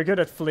enemy. They're good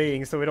at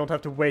fleeing, so we don't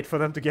have to wait for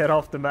them to get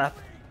off the map.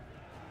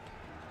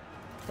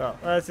 So,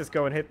 let's just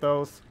go and hit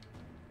those.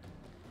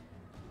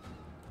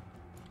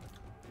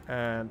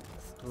 And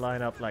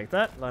line up like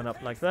that, line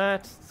up like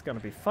that. It's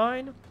gonna be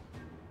fine.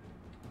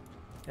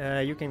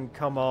 You can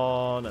come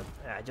on and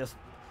just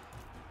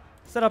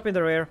set up in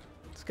the rear.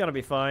 It's gonna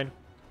be fine.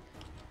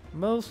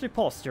 Mostly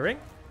posturing.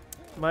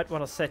 Might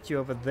want to set you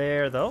over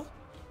there though,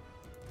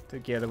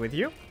 together with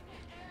you.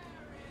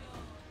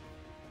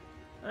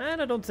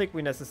 And I don't think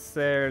we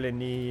necessarily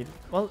need...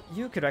 Well,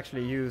 you could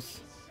actually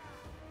use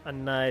a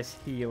nice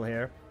heal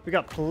here. We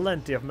got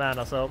plenty of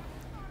mana, so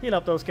heal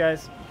up those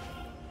guys.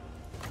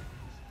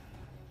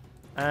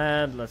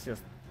 And let's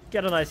just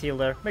get a nice heal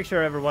there. Make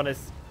sure everyone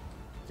is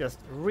just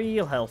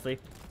real healthy.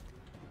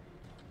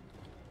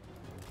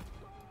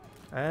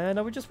 And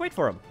I would just wait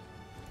for him.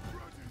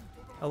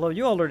 Although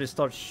you already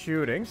start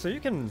shooting, so you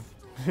can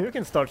you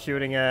can start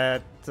shooting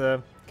at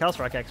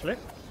Kalstrak actually.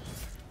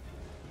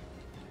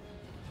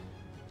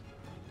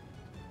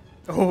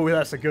 Oh,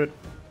 that's a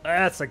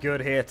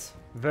good hit.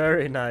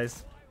 Very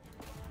nice.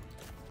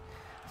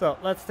 So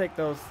let's take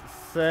those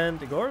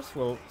Sendigors.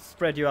 We'll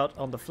spread you out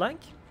on the flank.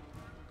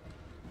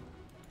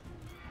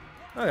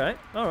 Alright,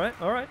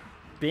 alright.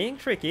 Being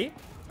tricky.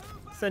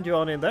 Send you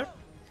on in there.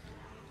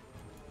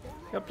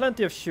 Got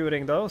plenty of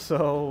shooting though,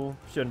 so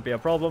shouldn't be a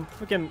problem.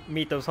 We can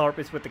meet those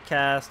harpies with the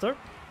caster.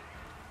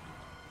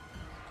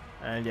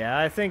 And yeah,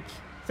 I think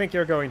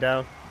you're going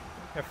down.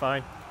 You're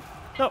fine.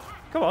 No,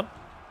 come on.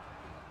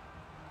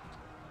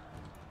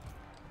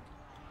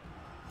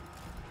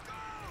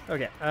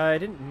 Okay, I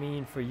didn't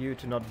mean for you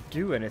to not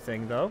do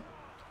anything though.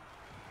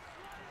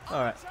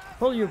 Alright,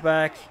 pull you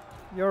back.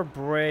 You're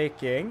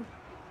breaking.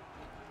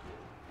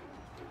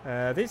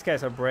 These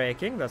guys are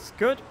breaking, that's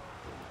good.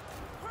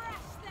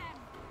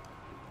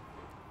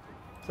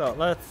 So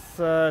let's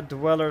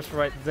dwellers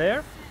right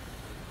there.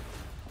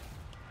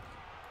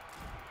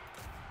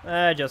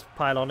 Just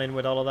pile on in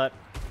with all of that.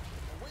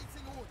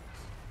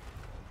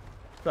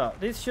 So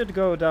these should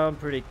go down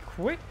pretty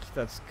quick,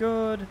 that's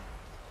good.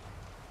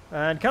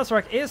 And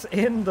Kalstrak is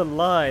in the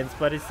lines,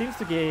 but it seems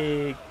to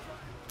be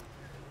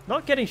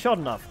not getting shot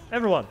enough.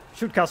 Everyone,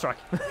 shoot Kalstrak.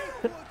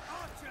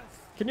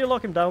 Can you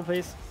lock him down,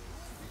 please?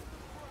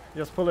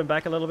 Just pull him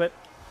back a little bit.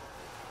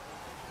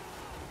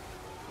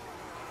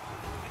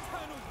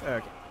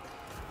 Okay.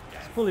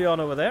 Let's pull you on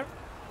over there.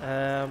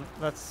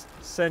 Let's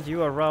send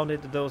you around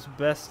into those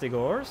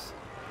Bestigors.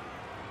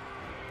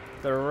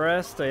 The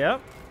rest, yeah.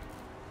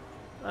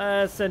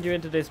 Let's send you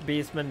into this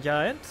Beastman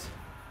Giant.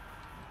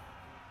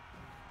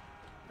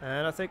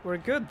 And I think we're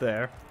good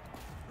there.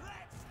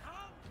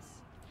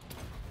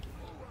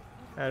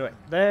 Anyway,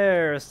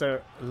 there's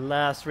the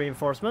last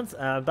reinforcements,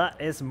 and that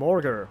is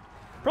Morgur.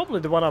 Probably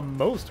the one I'm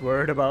most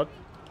worried about,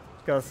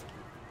 because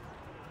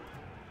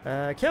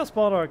Chaos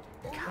Spawn are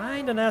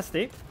kinda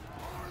nasty.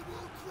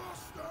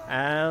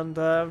 And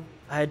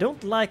I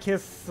don't like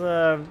his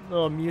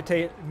little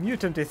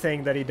mutanty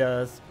thing that he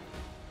does.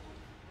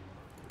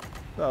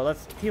 So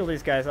let's heal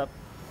these guys up.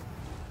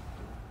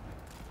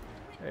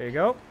 There you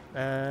go.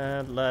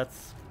 And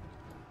let's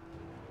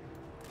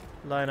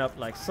line up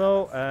like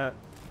so.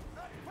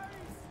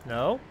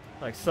 No,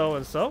 like so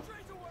and so.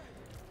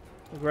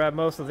 We'll grab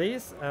most of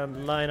these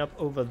and line up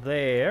over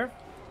there.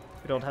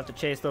 We don't have to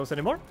chase those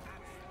anymore.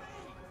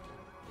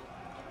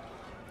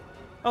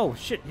 Oh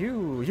shit,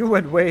 you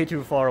went way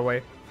too far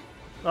away.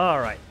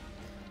 Alright.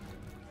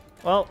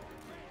 Well,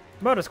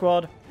 Murder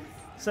Squad,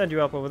 send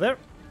you up over there.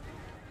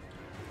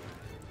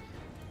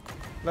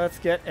 Let's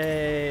get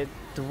a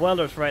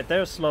Dwellers right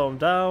there, slow them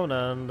down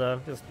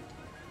and just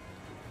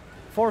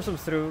force them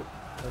through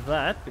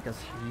that, because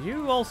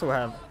you also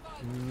have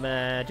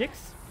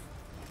magics.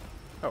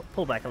 Oh,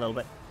 pull back a little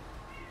bit.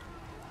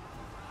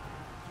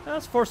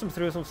 Let's force them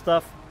through some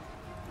stuff.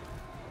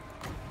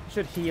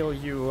 Should heal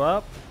you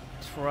up.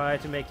 Try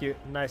to make you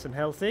nice and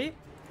healthy.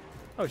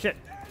 Oh shit.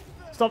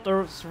 Stop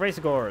those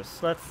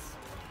Razorgors. Let's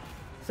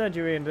send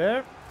you in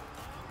there.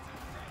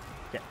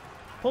 Okay.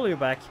 Pull you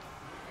back.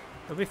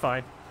 It'll be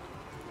fine.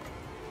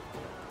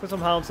 Put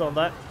some hounds on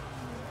that.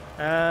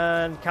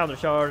 And counter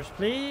charge,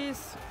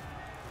 please.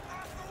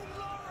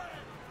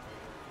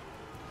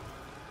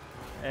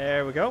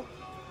 There we go.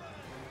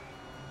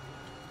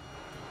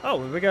 Oh,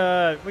 we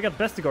got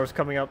Bestigors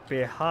coming up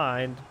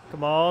behind.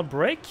 Come on,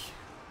 break,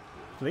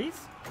 please.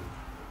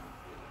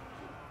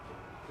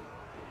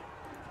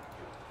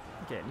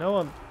 Okay,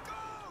 no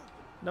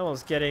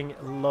one's getting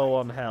low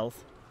on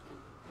health.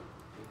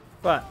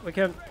 But we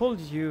can pull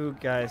you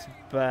guys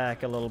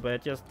back a little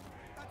bit. Just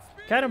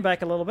kite them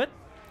back a little bit.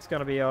 It's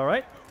gonna be all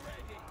right.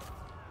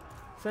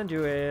 Send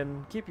you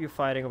in. Keep you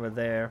fighting over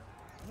there.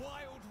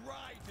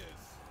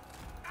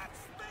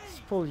 Let's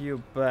pull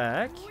you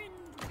back.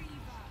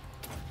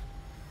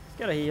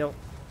 Get a heal.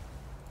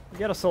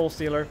 Get a soul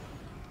stealer.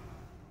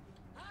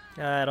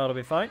 That ought to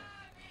be fine.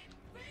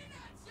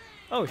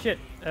 Oh shit.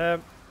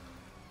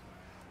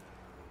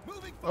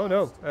 Oh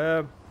no.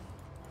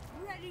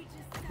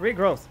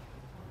 Regrowth.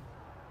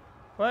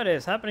 What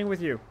is happening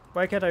with you?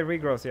 Why can't I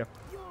regrowth you?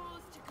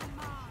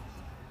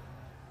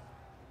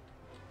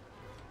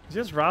 It's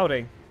just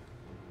routing.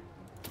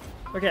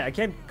 Okay, I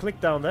can't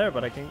click down there,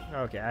 but I can.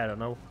 Okay, I don't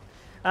know.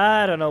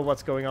 I don't know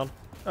what's going on.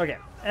 Okay,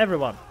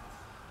 everyone.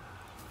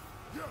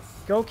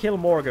 Go kill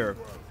Morgur.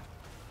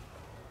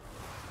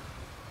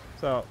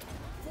 So,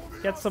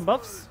 get some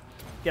buffs.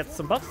 Get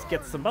some buffs.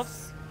 Get some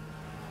buffs.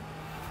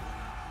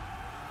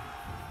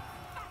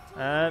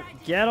 And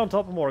get on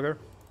top of Morgur.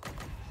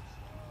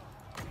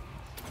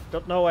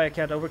 Don't know why I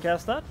can't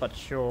overcast that, but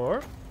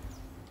sure.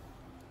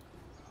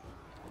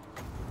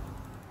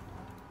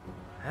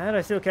 And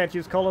I still can't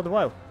use Call of the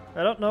Wild.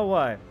 I don't know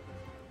why.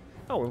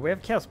 Oh, we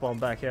have Chaos Bomb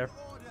back here.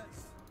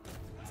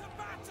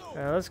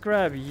 Let's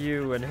grab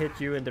you and hit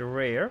you in the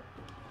rear.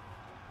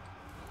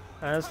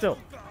 And still,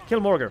 kill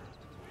Morgar.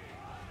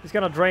 He's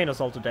gonna drain us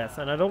all to death,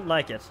 and I don't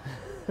like it.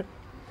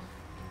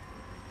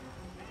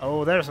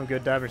 Oh, there's some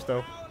good damage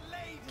though.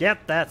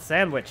 Get that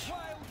sandwich!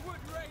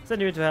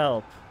 Send you to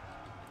help.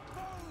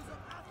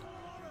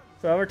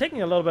 So we're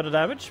taking a little bit of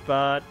damage,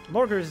 but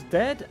Morgar is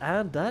dead,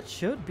 and that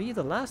should be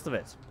the last of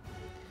it.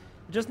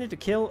 We just need to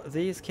kill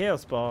these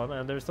Chaos Spawn,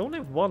 and there's only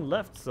one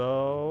left,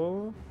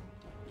 so...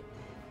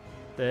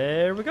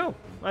 There we go.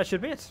 That should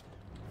be it.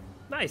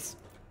 Nice.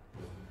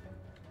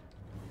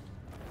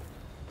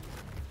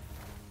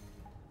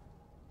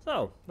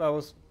 So, that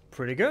was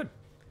pretty good.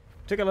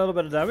 Took a little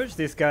bit of damage.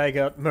 This guy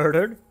got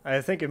murdered.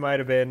 I think it might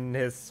have been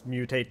his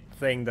mutate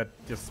thing that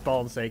just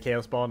spawns a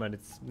Chaos Spawn, and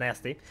it's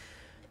nasty.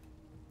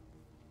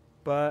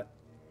 But...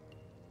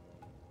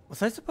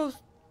 was I supposed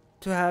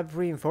to have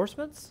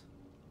reinforcements?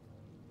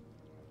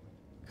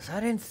 Because I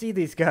didn't see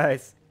these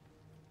guys.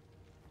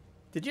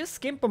 Did you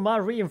skimp on my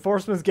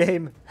reinforcements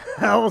game?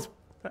 I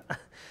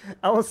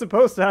was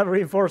supposed to have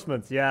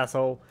reinforcements, yeah,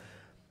 so...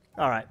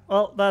 Alright,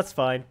 well, that's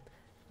fine.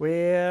 We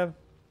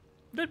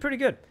did pretty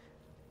good.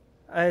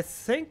 I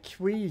think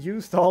we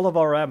used all of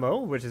our ammo,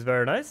 which is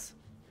very nice.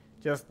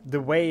 Just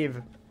the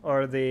wave,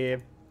 or the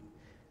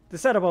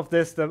setup of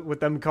this, with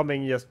them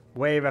coming just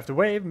wave after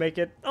wave, make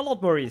it a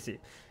lot more easy.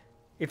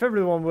 If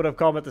everyone would have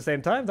come at the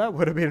same time, that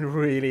would have been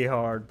really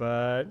hard,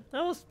 but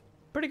that was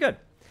pretty good.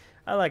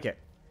 I like it.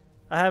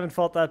 I haven't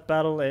fought that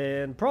battle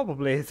in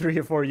probably 3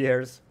 or 4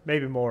 years,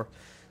 maybe more.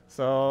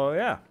 So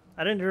yeah,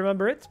 I didn't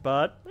remember it,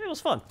 but it was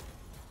fun.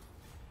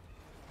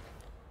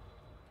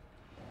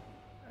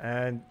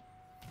 And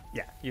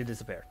yeah, you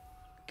disappear.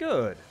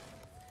 Good.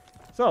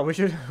 So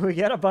we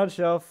get a bunch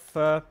of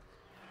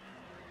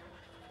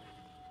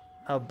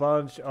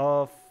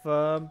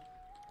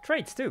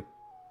traits too.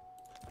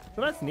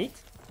 So that's neat.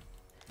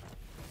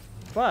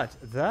 But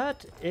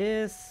that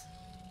is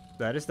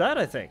that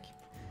I think.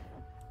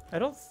 I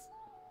don't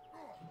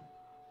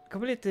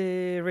complete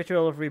the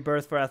ritual of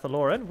rebirth for Athel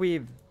Loren.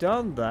 We've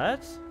done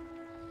that.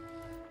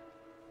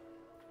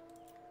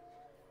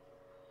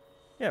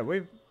 Yeah,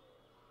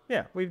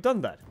 we've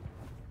done that.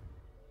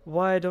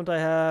 Why don't I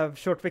have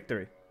short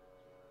victory?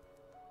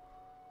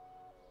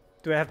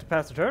 Do I have to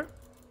pass the turn?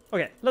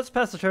 Okay, let's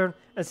pass the turn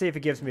and see if it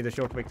gives me the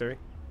short victory.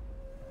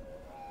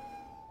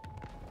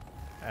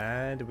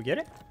 And do we get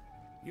it?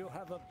 You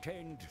have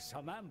obtained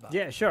some amber.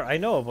 Yeah, sure, I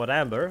know about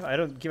amber. I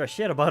don't give a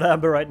shit about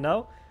amber right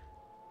now.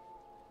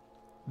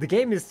 The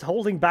game is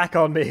holding back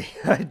on me.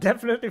 I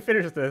definitely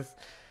finished this.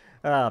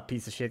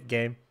 Piece of shit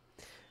game.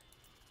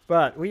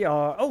 But we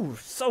are,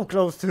 so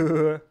close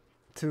to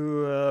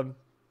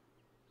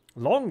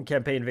long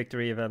campaign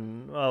victory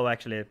even. Oh,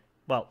 actually,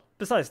 well,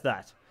 besides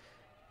that.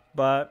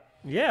 But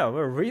yeah,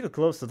 we're really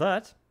close to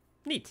that.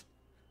 Neat.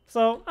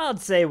 So I'd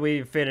say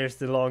we finished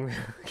the long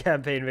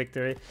campaign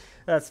victory.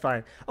 That's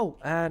fine. Oh,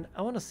 and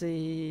I want to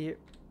see...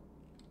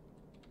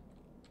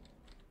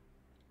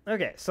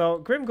 Okay,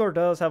 so Grimgor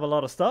does have a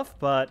lot of stuff,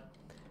 but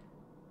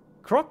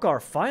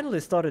Krokar finally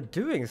started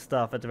doing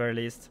stuff at the very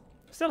least.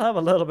 Still have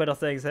a little bit of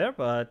things here,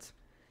 but...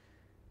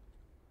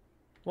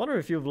 Wonder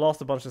if you've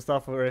lost a bunch of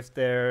stuff or if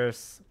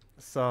there's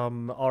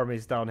some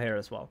armies down here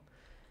as well.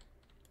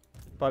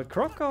 But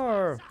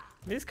Krokar,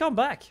 he's come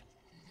back.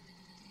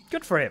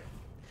 Good for him.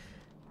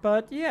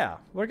 But yeah,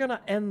 we're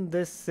gonna end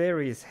this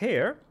series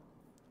here.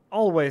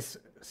 Always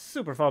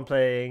super fun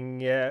playing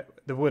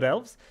the Wood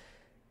Elves.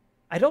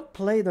 I don't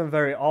play them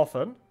very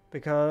often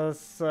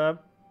because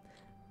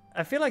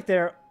I feel like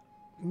they're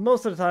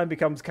most of the time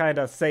becomes kind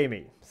of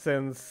samey,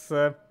 since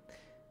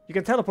you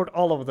can teleport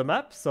all over the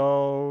map,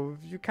 so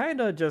you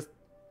kind of just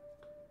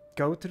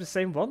go to the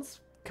same ones,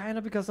 kind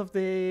of because of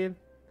the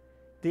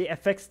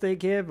effects they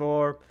give,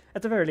 or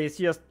at the very least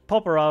you just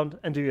pop around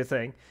and do your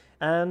thing.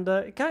 And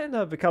it kind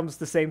of becomes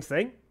the same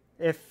thing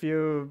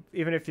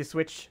even if you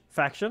switch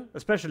faction,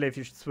 especially if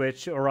you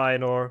switch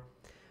Orion or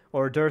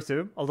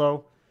Durthu,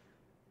 although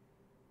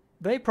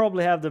they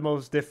probably have the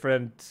most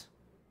different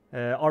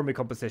army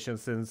composition,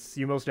 since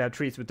you mostly have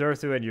trees with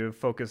Durthu and you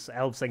focus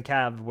elves and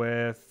cav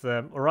with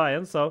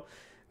Orion, so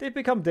they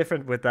become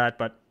different with that.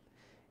 But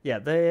yeah,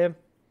 the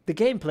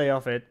gameplay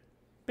of it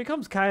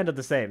becomes kind of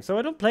the same, so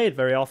I don't play it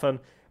very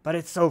often, but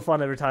it's so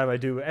fun every time I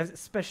do,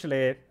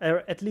 especially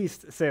at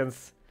least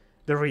since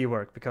the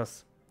rework,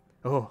 because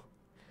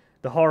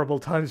the horrible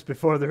times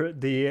before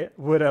the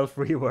Wood Elf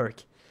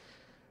rework.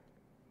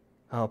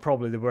 Oh,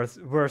 probably the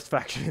worst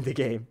faction in the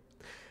game.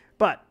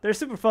 But they're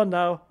super fun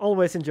now,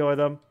 always enjoy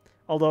them,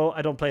 although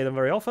I don't play them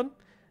very often.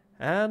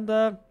 And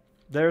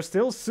they're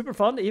still super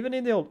fun, even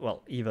in the old...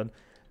 Well,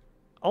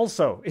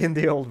 also in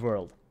the old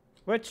world.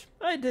 Which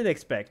I did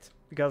expect,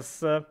 because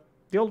the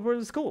old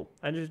world is cool.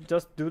 And you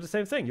just do the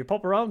same thing. You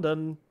pop around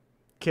and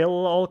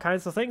kill all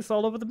kinds of things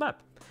all over the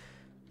map.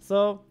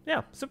 So,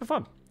 yeah, super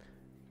fun.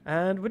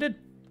 And we did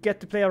get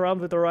to play around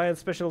with Orion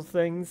special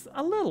things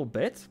a little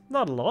bit.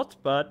 Not a lot,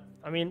 but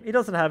I mean, it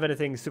doesn't have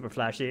anything super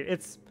flashy.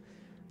 It's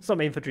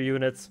some infantry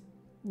units.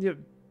 You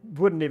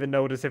wouldn't even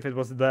notice if it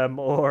was them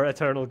or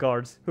Eternal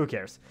Guards. Who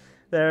cares?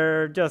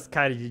 They're just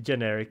kind of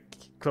generic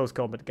close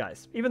combat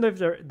guys, even though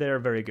they're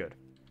very good.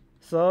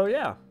 So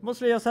yeah,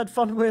 mostly just had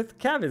fun with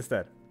Cav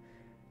instead.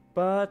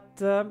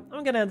 But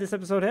I'm gonna end this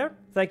episode here.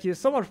 Thank you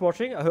so much for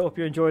watching. I hope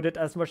you enjoyed it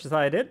as much as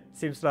I did.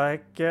 Seems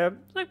like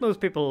most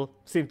people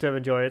seem to have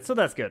enjoyed it, so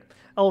that's good.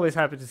 Always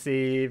happy to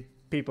see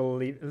people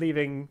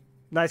leaving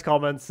nice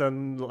comments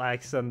and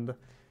likes and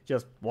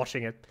just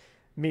watching it.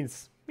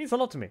 Means a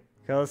lot to me,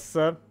 because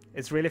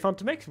it's really fun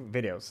to make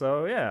videos.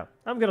 So yeah,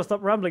 I'm gonna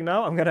stop rambling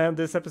now. I'm gonna end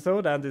this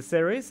episode and this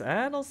series,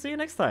 and I'll see you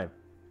next time.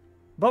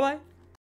 Bye bye.